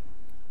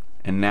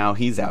 And now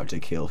he's out to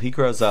kill. He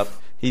grows up,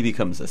 he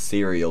becomes a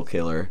serial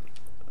killer.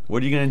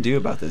 What are you going to do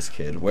about this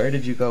kid? Where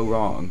did you go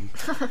wrong?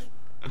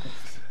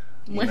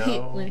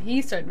 When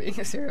he started being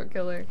a serial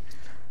killer.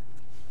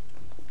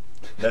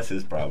 That's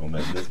his problem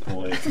at this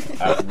point.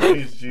 I've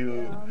raised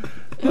you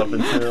up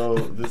until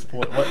this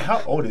point. What?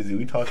 How old is he?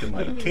 We talking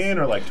like 10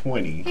 or like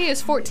 20? He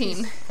is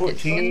 14.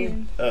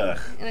 14? Ugh.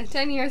 And in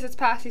 10 years that's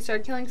passed, he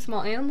started killing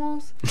small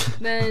animals,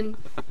 then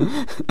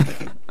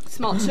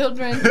small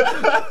children,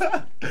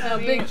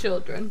 big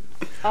children.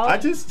 I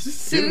just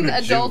Soon give him a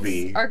adults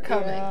juvie. are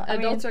coming. Yeah, I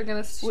Adults mean, are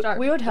gonna start.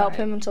 We would help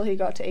dying. him until he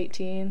got to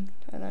 18,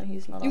 and then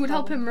he's not. You our would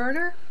help him problem.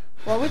 murder?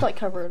 Well, we'd like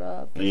cover it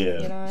up.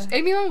 Yeah. You know.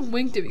 Amy Long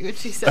winked at me when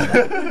she said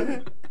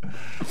that. I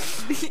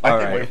All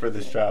can't right. wait for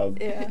this child.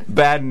 Yeah.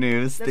 Bad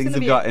news. There's Things gonna have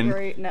be gotten a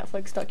great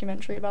Netflix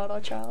documentary about our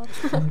child.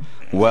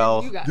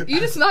 well. You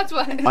just not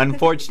what.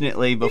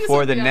 Unfortunately,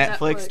 before the looked me on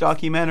Netflix Netflix.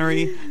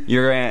 documentary,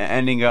 you're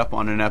ending up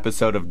on an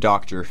episode of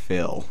Dr.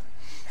 Phil.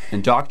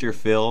 And Dr.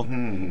 Phil,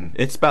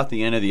 it's about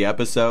the end of the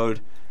episode,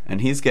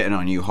 and he's getting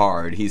on you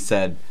hard. He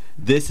said,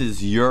 "This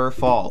is your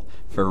fault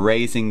for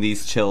raising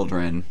these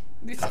children."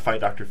 I fight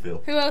Dr.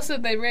 Phil. Who else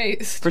did they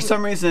raise? For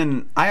some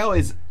reason, I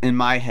always, in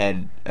my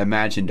head,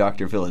 imagine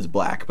Dr. Phil as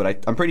black,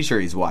 but I'm pretty sure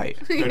he's white.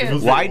 Yeah.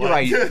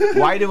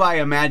 Why do I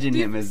imagine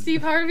him as...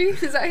 Steve Harvey?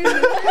 Is that his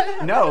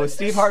name? No,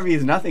 Steve Harvey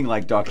is nothing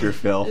like Dr.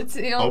 Phil. It's,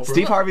 you know, Oprah?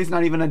 Steve Harvey's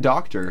not even a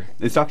doctor.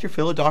 Is Dr.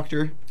 Phil a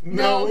doctor?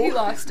 No, he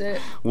lost it.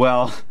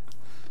 Well,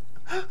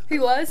 He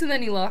was, and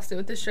then he lost it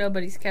with the show,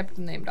 but he's kept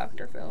the name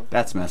Dr. Phil.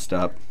 that's messed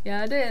up.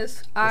 Yeah, it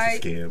is. That's a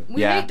scam.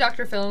 We Yeah. hate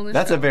Dr. Phil in this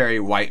That's show. a very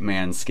white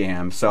man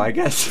scam, so I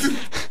guess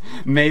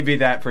maybe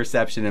that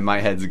perception in my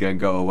head's gonna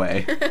go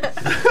away.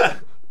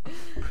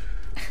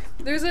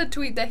 There's a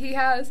tweet that he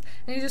has,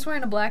 and he's just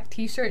wearing a black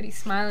T-shirt. He's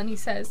smiling. He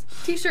says,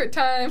 "T-shirt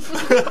time,"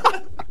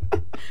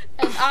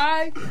 and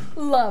I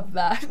love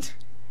that.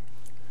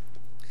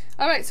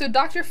 All right, so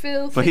Dr.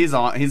 Phil. But he's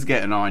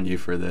getting on you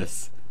for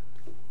this.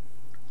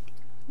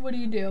 What do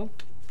you do?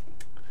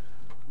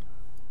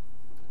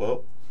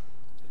 Well,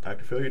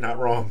 Dr. Phil, you're not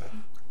wrong.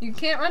 You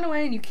can't run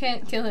away and you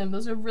can't kill him.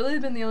 Those have really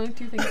been the only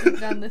two things we've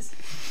done in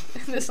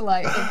this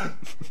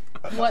life.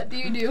 What do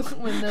you do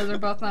when those are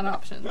both not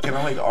options? Can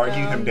I, like,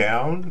 argue him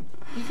down?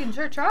 You can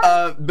sure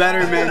try. Better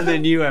men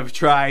than you have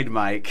tried,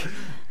 Mike.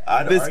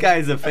 This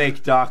guy's a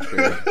fake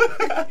doctor.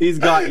 He's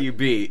got you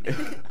beat.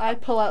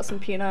 I'd pull out some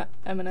peanut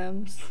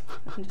M&Ms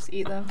and just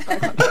eat them.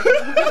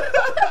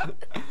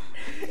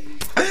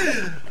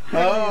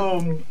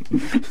 So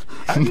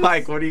I can't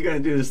Mike, what are you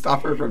going to do to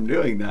stop her from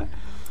doing that?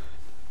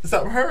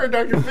 Stop her,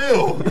 Dr.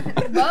 Phil.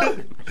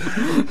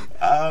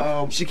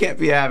 She can't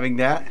be having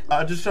that.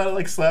 I just try to,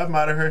 like, slap him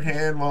out of her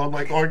hand while I'm,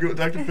 like, arguing with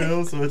Dr.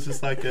 Phil. So it's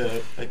just like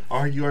a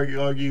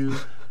argue,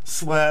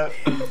 slap,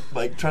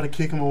 like, try to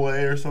kick him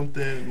away or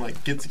something, and,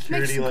 like, get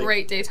security. Makes like,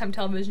 great daytime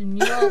television.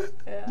 You know,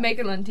 Yeah. make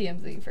it on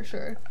TMZ for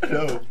sure.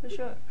 No. For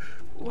sure.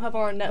 We'll have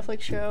our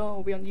Netflix show.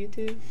 We'll be on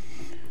YouTube.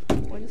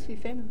 We'll just be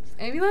famous.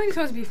 Amy Lang's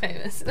supposed to be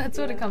famous. That's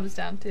what it comes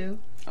down to.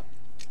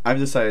 I've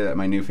decided that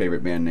my new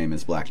favorite band name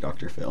is Black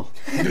Dr. Phil.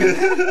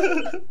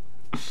 I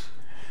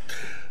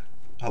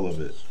love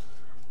it.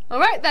 All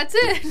right, that's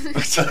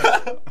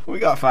it. We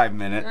got 5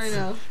 minutes. I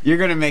know. You're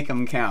going to make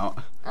them count.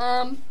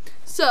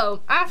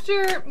 So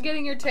after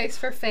getting your taste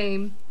for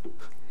fame,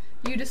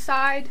 you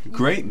decide.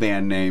 Great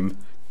band name.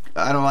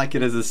 I don't like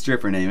it as a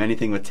stripper name.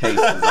 Anything with taste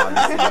is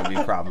obviously going to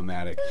be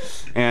problematic.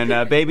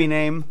 And baby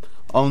name,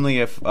 only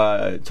if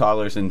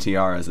Toddlers and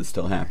Tiaras is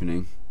still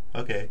happening.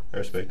 Okay, I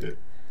respect it.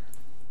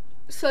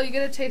 So you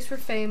get a taste for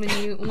fame, and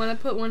you want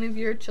to put one of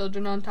your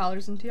children on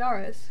Toddlers and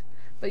Tiaras,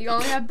 but you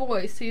only have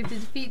boys, so you have to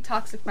defeat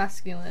toxic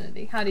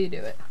masculinity. How do you do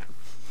it?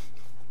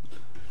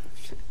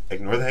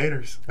 Ignore the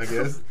haters, I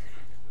guess.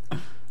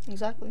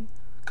 Exactly.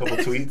 Couple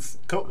tweets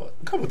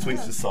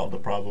to solve the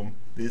problem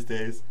these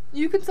days.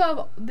 You can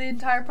solve the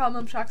entire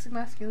problem of toxic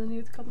masculinity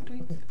with a couple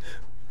tweets.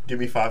 Give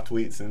me 5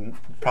 tweets and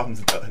problem's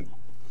done.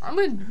 I'm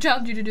going to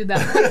challenge you to do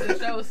that once the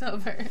show is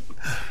over.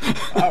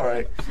 All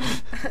right.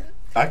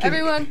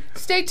 Everyone,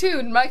 stay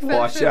tuned. Mike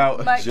Watch Fenton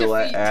out, might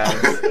Gillette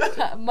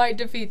ads. might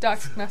defeat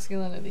toxic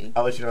masculinity.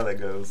 I'll let you know how that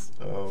goes.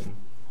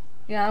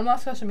 Yeah, I'm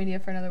off social media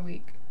for another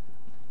week.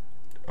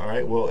 All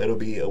right. Well, it'll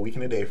be a week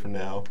and a day from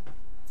now.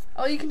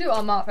 Oh, you can do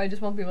I'm off. I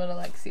just won't be able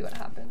to see what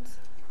happens.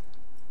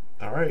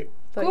 All right.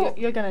 But Cool.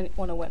 you're going to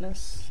want to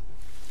witness.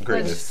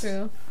 Greatness. That's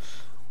true.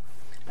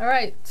 All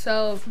right,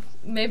 so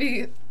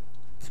maybe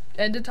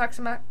end of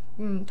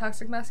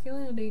toxic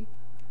masculinity.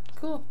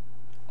 Cool.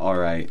 All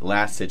right,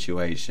 last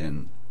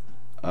situation.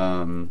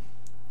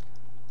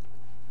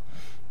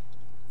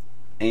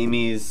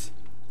 Amy's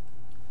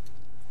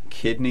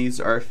kidneys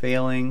are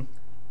failing,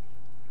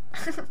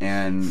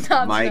 and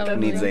Stop Mike telling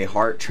needs me. a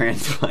heart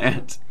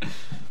transplant.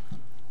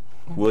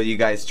 Will you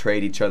guys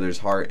trade each other's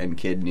heart and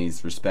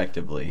kidneys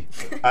respectively?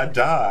 I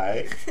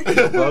die.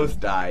 You'll both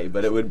die,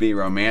 but it would be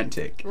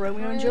romantic.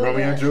 Romeo and Juliet.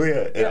 Romeo and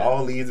Juliet. It Yeah.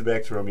 all leads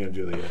back to Romeo and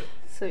Juliet.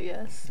 So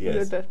yes, we Yes.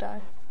 would both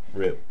die.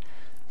 Rip.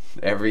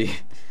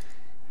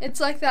 It's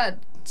like that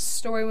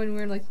story when we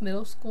were in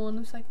middle school, and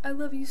it's like, I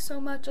love you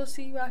so much, I'll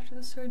see you after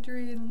the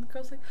surgery, and the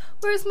girl's like,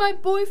 where's my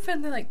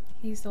boyfriend? They're like,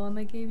 he's the one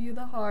that gave you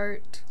the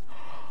heart.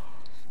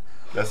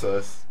 That's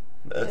us.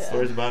 That Yeah.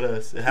 story's about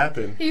us. It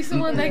happened. He's the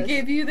one that Yes.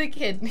 gave you the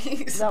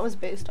kidneys. That was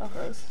based off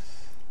us.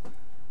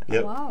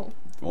 Yep. Wow.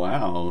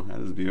 Wow, that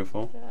is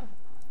beautiful. Yeah.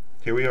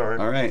 Here we are.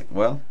 All right,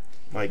 well,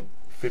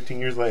 15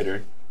 years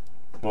later.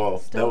 Well,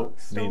 Still-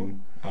 I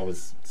mean, I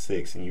was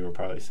 6 and you were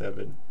probably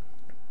 7.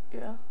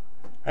 Yeah.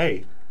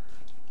 Hey.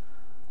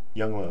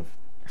 Young love.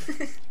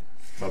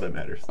 All that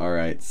matters. all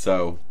right.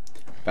 So,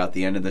 about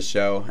the end of the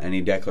show,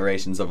 any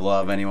declarations of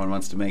love anyone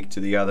wants to make to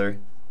the other?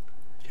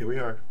 Here we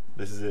are.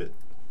 This is it.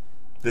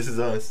 This is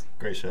us.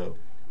 Great show.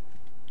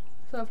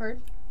 So I've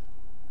heard.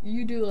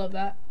 You do love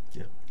that.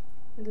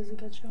 It is a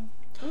good show.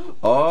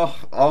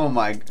 Oh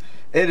my!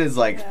 It is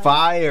like Yeah.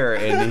 fire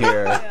in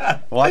here. Yeah.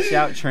 Watch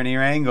out, Trini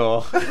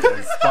Wrangle.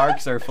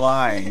 Sparks are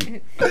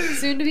flying.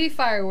 Soon to be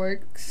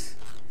fireworks.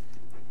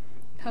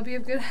 Hope you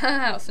have good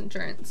house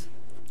insurance.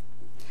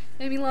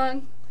 Amy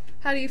Long,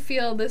 how do you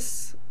feel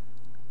with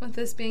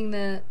this being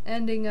the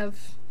ending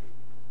of...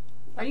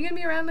 Are you going to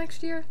be around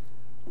next year?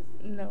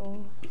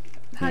 No.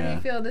 How do Yeah.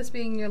 you feel this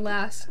being your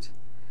last...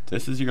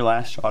 This is your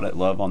last shot at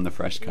love on the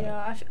Fresh Cut.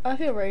 Yeah, I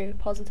feel very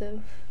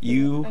positive.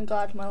 You- I'm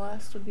glad my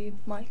last would be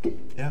Mike.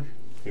 Yeah.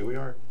 Here we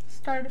are.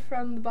 Started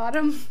from the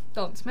bottom,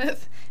 Dalton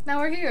Smith. Now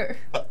we're here.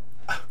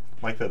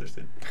 Mike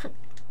Featherston.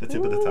 The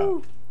tip of the top.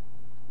 Woo.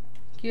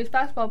 Cutest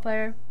basketball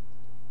player.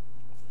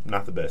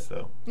 Not the best,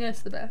 though. Yes,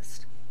 the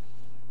best.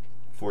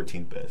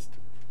 14th best.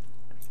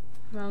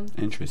 Wrong.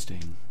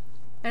 Interesting.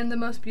 And the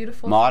most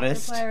beautiful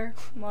Modest. soccer player.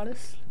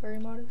 Modest. Very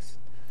modest.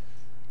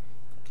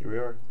 Here we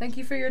are. Thank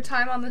you for your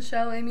time on the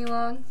show, Amy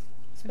Long.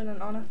 It's been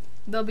an honor.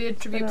 There'll be a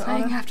tribute been an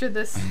playing honor. after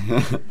this.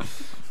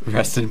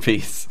 Rest in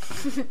peace.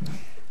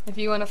 If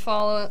you want to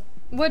follow,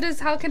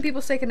 how can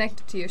people stay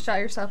connected to you? Shout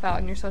yourself out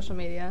on your social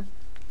media.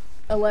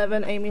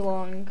 11 Amy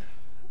Long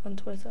on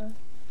Twitter.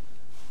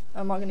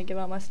 I'm not gonna give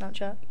out my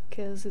Snapchat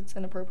because it's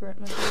inappropriate.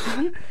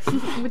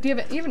 But do you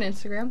have an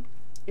Instagram?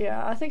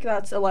 Yeah, I think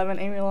that's 11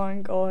 Amy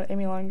Long or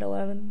Amy Long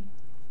 11.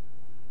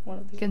 One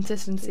of these.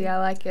 Consistency, I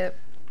like it.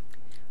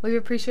 We've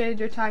appreciated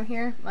your time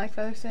here, Mike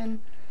Featherston.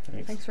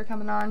 Thanks for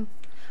coming on.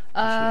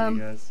 Appreciate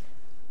you guys.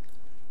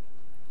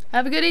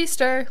 Have a good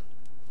Easter.